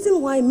 the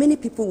reason why many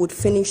people would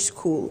finish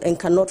school and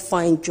cannot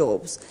find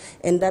jobs,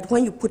 and that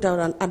when you put out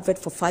an advert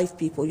for 5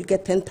 people, you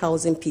get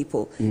 10,000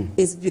 people,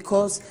 is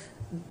because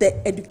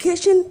the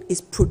education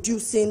is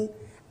producing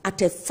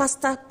at a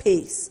faster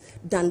pace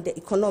than the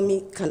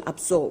economy can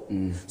absorb.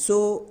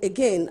 So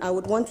again, I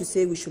would want to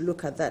say we should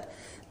look at that.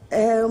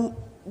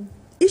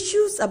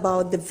 Issues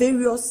about the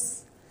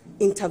various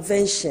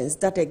interventions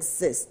that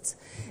exist,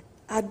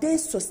 are they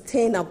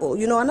sustainable?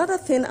 You know, another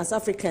thing as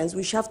Africans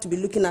we should have to be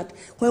looking at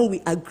when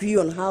we agree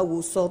on how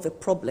we'll solve a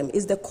problem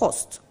is the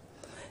cost.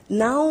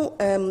 Now,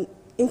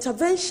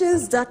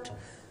 interventions that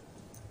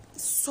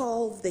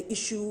solve the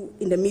issue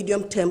in the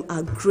medium term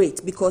are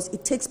great because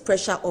it takes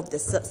pressure off the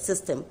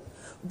system.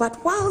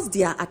 But whilst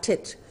they are at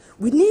it,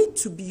 we need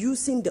to be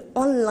using the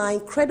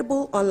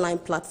credible online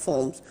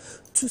platforms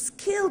to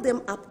scale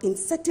them up in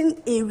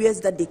certain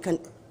areas that they can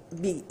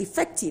be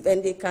effective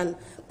and they can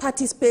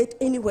participate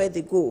anywhere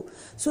they go.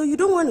 So you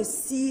don't want to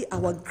see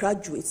our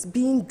graduates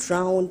being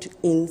drowned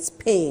in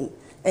Spain,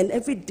 and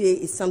every day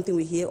is something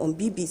we hear on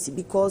BBC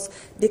because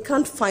they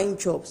can't find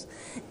jobs.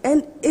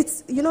 And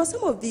it's, you know,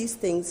 some of these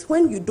things,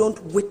 when you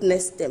don't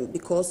witness them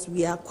because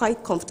we are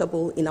quite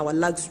comfortable in our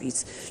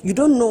luxuries, you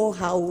don't know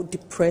how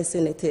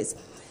depressing it is.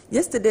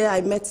 Yesterday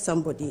I met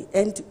somebody,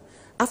 and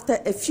after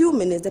a few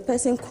minutes, the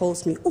person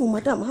calls me, "Oh,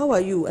 madam, how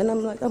are you?" And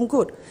I'm like, "I'm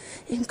good.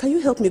 And can you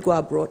help me go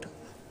abroad?"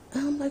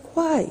 And I'm like,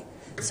 "Why?"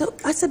 So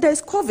I said,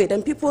 "There's COVID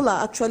and people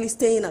are actually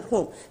staying at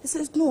home." He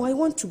says, "No, I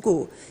want to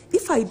go.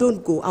 If I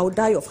don't go, I'll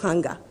die of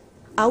hunger.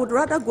 I would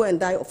rather go and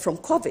die from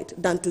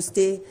COVID than to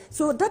stay."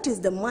 So that is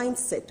the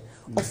mindset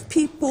of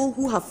people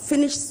who have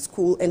finished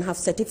school and have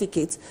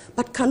certificates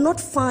but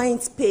cannot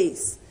find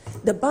space.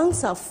 The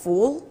banks are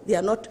full. They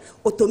are not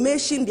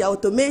automation. They are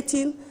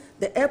automating.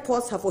 The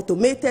airports have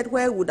automated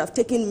where it would have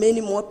taken many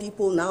more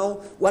people.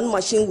 Now one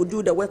machine would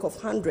do the work of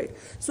 100.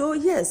 So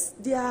yes,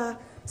 there are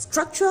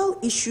structural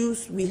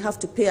issues we have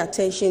to pay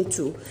attention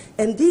to.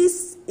 And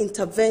these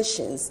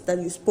interventions that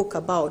you spoke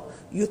about,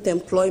 youth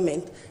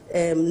employment,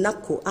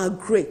 NACO, are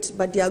great,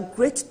 but they are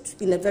great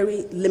in a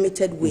very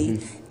limited way.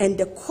 And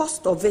the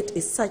cost of it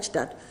is such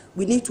that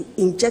we need to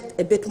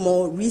inject a bit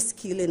more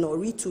reskilling or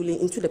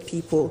retooling into the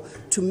people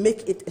to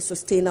make it a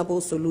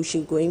sustainable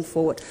solution going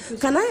forward.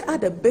 Can I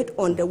add a bit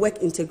on the work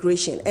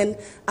integration? And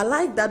I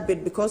like that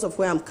bit because of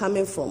where I'm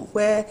coming from,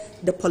 where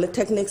the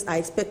polytechnics are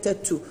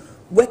expected to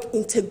work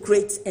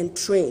integrate and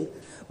train.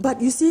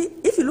 But you see,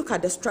 if you look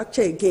at the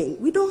structure again,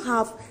 we don't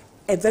have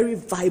a very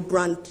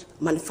vibrant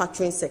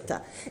manufacturing sector.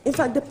 In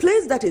fact, the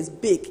place that is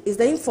big is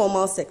the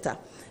informal sector.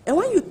 And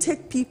when you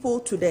take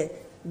people to the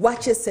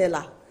watcher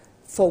seller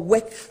for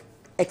work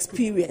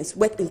experience,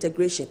 work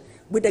integration,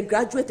 with a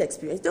graduate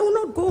experience, they will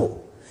not go.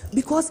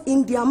 Because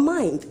in their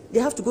mind, they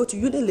have to go to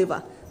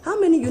Unilever. How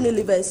many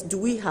Unilevers do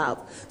we have?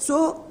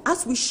 So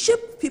as we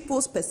shape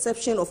people's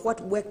perception of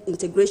what work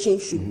integration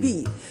should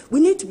be, we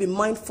need to be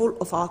mindful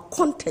of our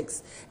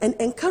context and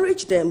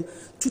encourage them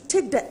to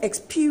take the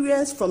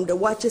experience from the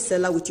watcher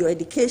seller with your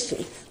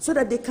education so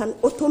that they can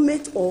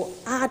automate or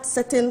add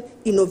certain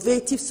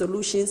innovative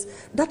solutions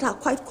that are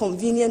quite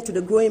convenient to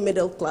the growing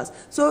middle class.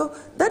 So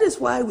that is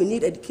why we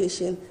need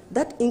education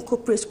that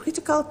incorporates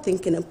critical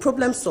thinking and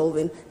problem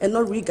solving and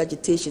not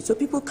regurgitation, so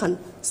people can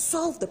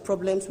solve the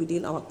problems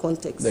within our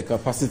context. The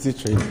capacity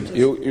training.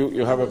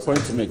 You have a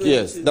point to make.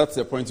 Yes, that's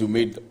the point you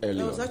made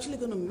earlier. I was actually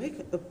going to make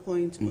a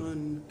point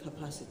on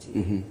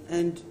capacity,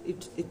 and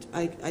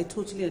I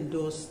totally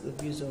endorse the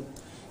views of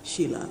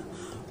Sheila,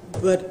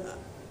 but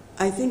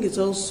I think it's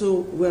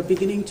also we're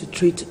beginning to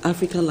treat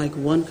Africa like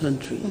one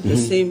country. The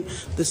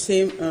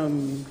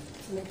same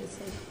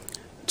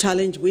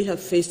challenge we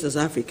have faced as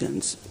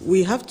Africans.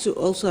 We have to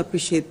also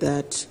appreciate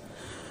that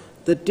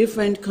the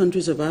different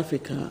countries of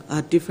Africa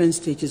are different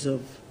stages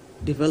of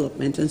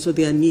development, and so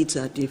their needs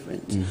are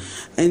different.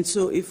 And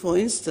so if, for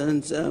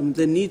instance,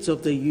 the needs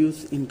of the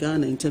youth in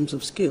Ghana in terms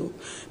of skill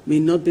may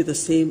not be the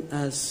same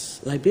as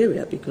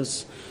Liberia,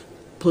 because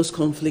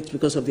post-conflict,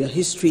 because of their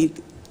history,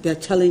 their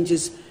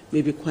challenges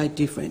may be quite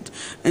different.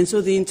 And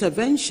so the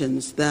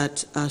interventions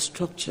that are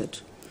structured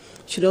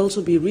should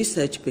also be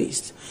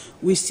research-based.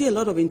 We see a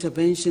lot of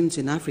interventions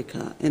in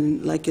Africa,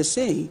 and like you're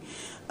saying,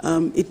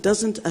 it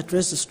doesn't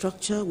address the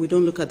structure, we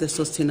don't look at the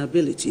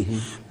sustainability,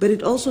 but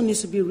it also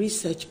needs to be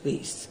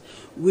research-based.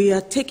 We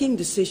are taking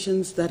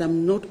decisions that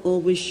I'm not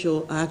always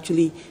sure are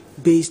actually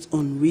based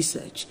on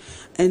research.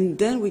 And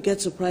then we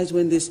get surprised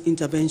when these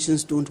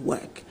interventions don't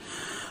work.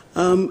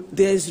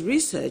 There's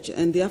research,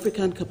 and the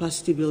African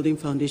Capacity Building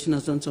Foundation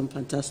has done some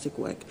fantastic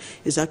work.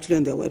 It's actually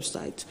on their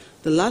website.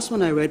 The last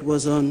one I read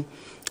was on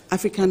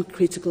African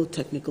critical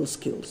technical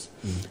skills.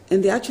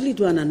 And they actually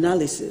do an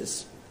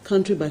analysis,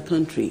 country by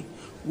country,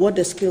 what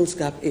the skills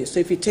gap is. So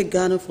if you take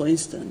Ghana, for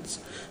instance,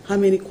 how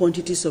many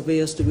quantity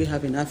surveyors do we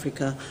have in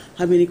Africa?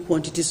 How many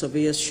quantity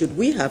surveyors should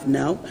we have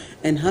now?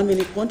 And how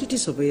many quantity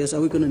surveyors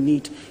are we going to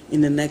need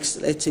in the next,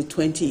 let's say,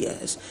 20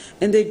 years?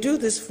 And they do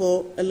this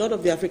for a lot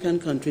of the African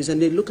countries,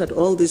 and they look at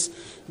all these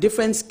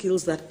different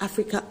skills that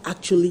Africa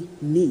actually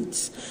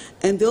needs.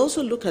 And they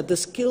also look at the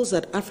skills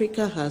that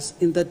Africa has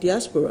in the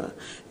diaspora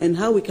and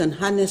how we can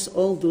harness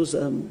all those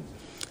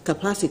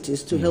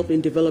capacities to help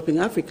in developing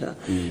Africa.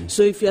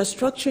 So if you are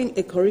structuring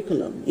a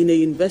curriculum in a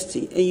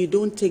university and you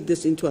don't take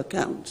this into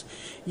account,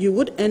 you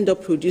would end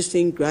up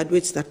producing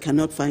graduates that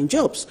cannot find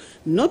jobs.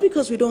 Not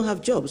because we don't have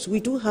jobs. We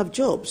do have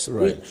jobs.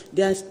 Right.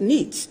 There's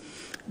needs.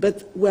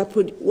 But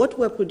what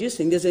we're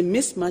producing, there's a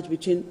mismatch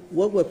between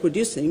what we're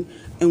producing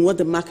and what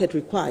the market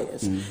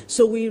requires.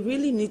 So we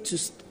really need to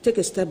take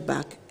a step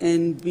back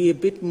and be a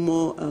bit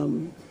more,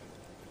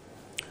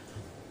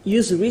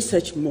 use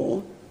research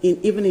more,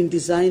 even in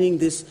designing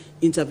these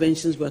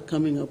interventions we're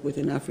coming up with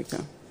in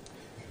Africa.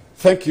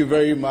 Thank you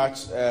very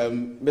much,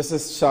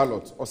 Mrs.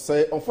 Charlotte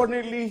Osei.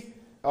 Unfortunately,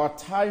 our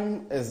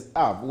time is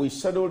up. We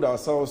scheduled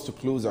ourselves to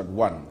close at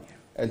 1.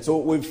 And so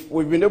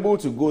we've been able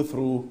to go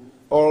through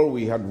all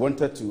we had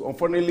wanted to.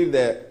 Unfortunately,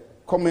 the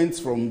comments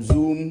from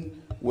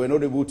Zoom were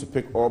not able to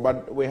pick all,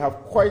 but we have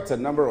quite a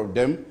number of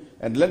them.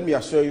 And let me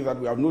assure you that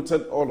we have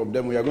noted all of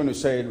them. We are going to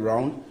share it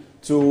around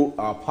to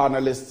our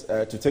panelists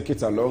to take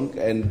it along,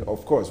 and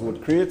of course we'll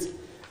create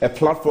a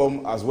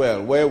platform as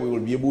well where we will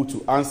be able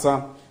to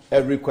answer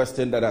every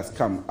question that has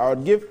come. I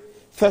would give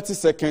 30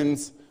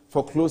 seconds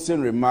for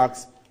closing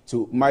remarks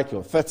to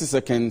Michael. 30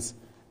 seconds,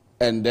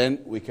 and then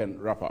we can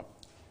wrap up.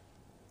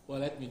 Well,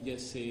 let me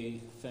just say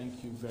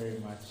thank you very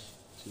much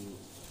to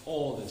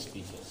all the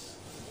speakers.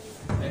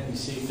 Let me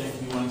say thank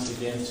you once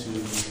again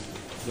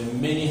to the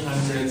many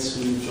hundreds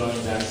who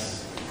joined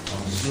us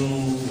on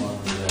Zoom, on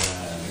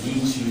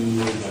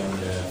YouTube, and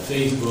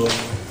Facebook,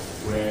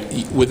 where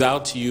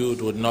without you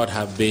it would not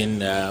have been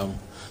the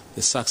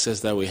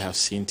success that we have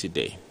seen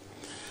today.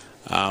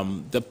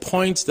 The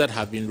points that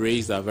have been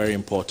raised are very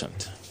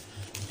important,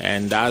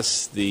 and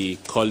as the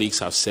colleagues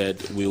have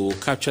said, we will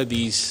capture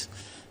these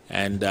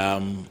and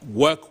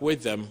work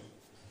with them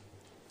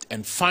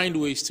and find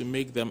ways to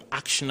make them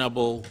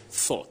actionable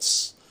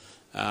thoughts.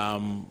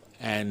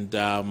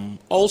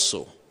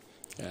 Also,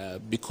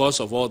 because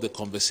of all the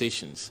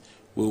conversations,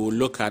 we will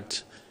look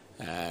at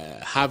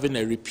having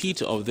a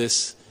repeat of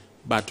this,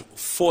 but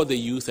for the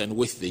youth and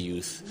with the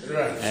youth,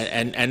 right.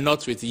 and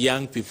not with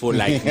young people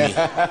like me.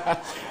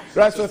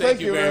 Right, so thank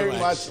you very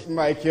much,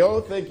 Michael.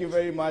 Thank you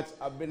very much,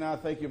 Abena.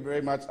 Thank you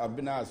very much,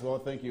 Abena, as well.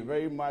 Thank you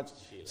very much,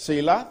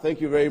 Sheila.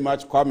 Thank you very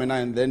much,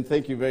 Kwamina. And then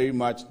thank you very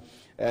much,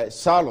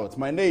 Charlotte.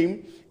 My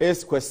name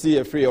is Kwesi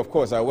Efree. Of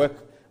course, I work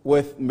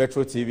with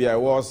Metro TV. I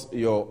was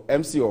your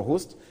MC or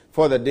host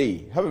for the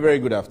day. Have a very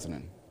good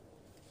afternoon.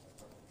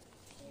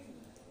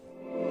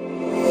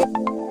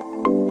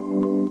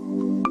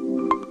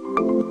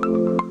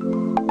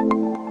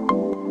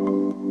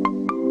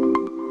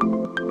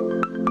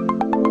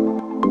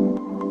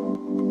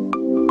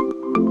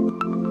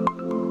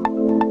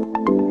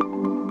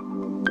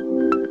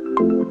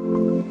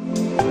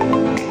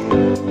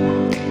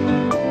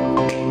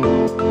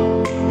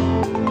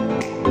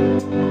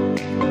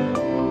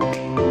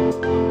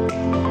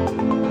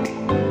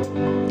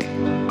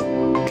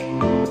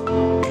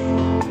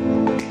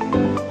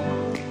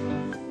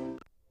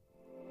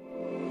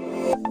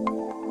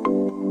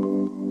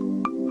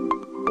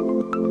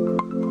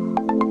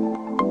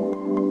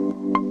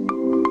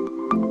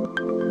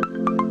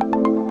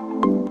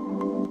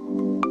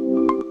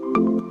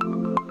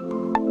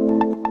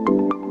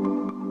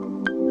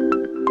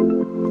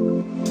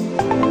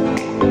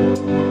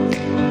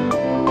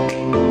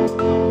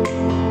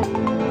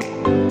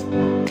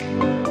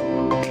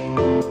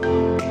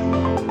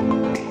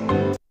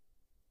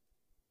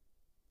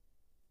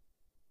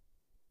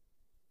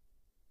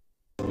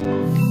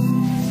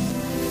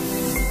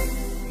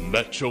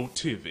 Metro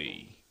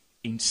TV,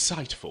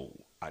 insightful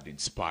and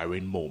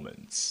inspiring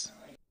moments.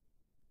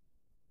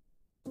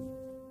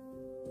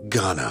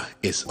 Ghana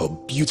is a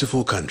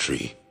beautiful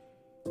country.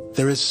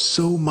 There is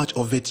so much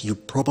of it you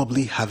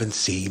probably haven't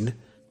seen,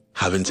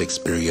 haven't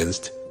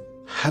experienced,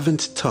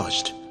 haven't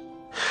touched,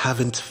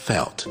 haven't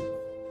felt,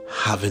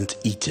 haven't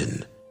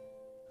eaten.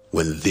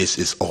 When this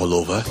is all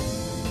over,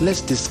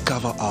 let's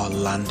discover our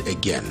land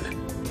again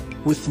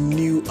with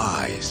new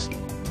eyes.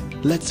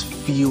 Let's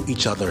feel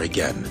each other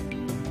again.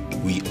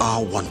 We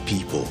are one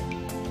people,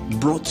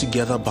 brought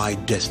together by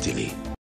destiny.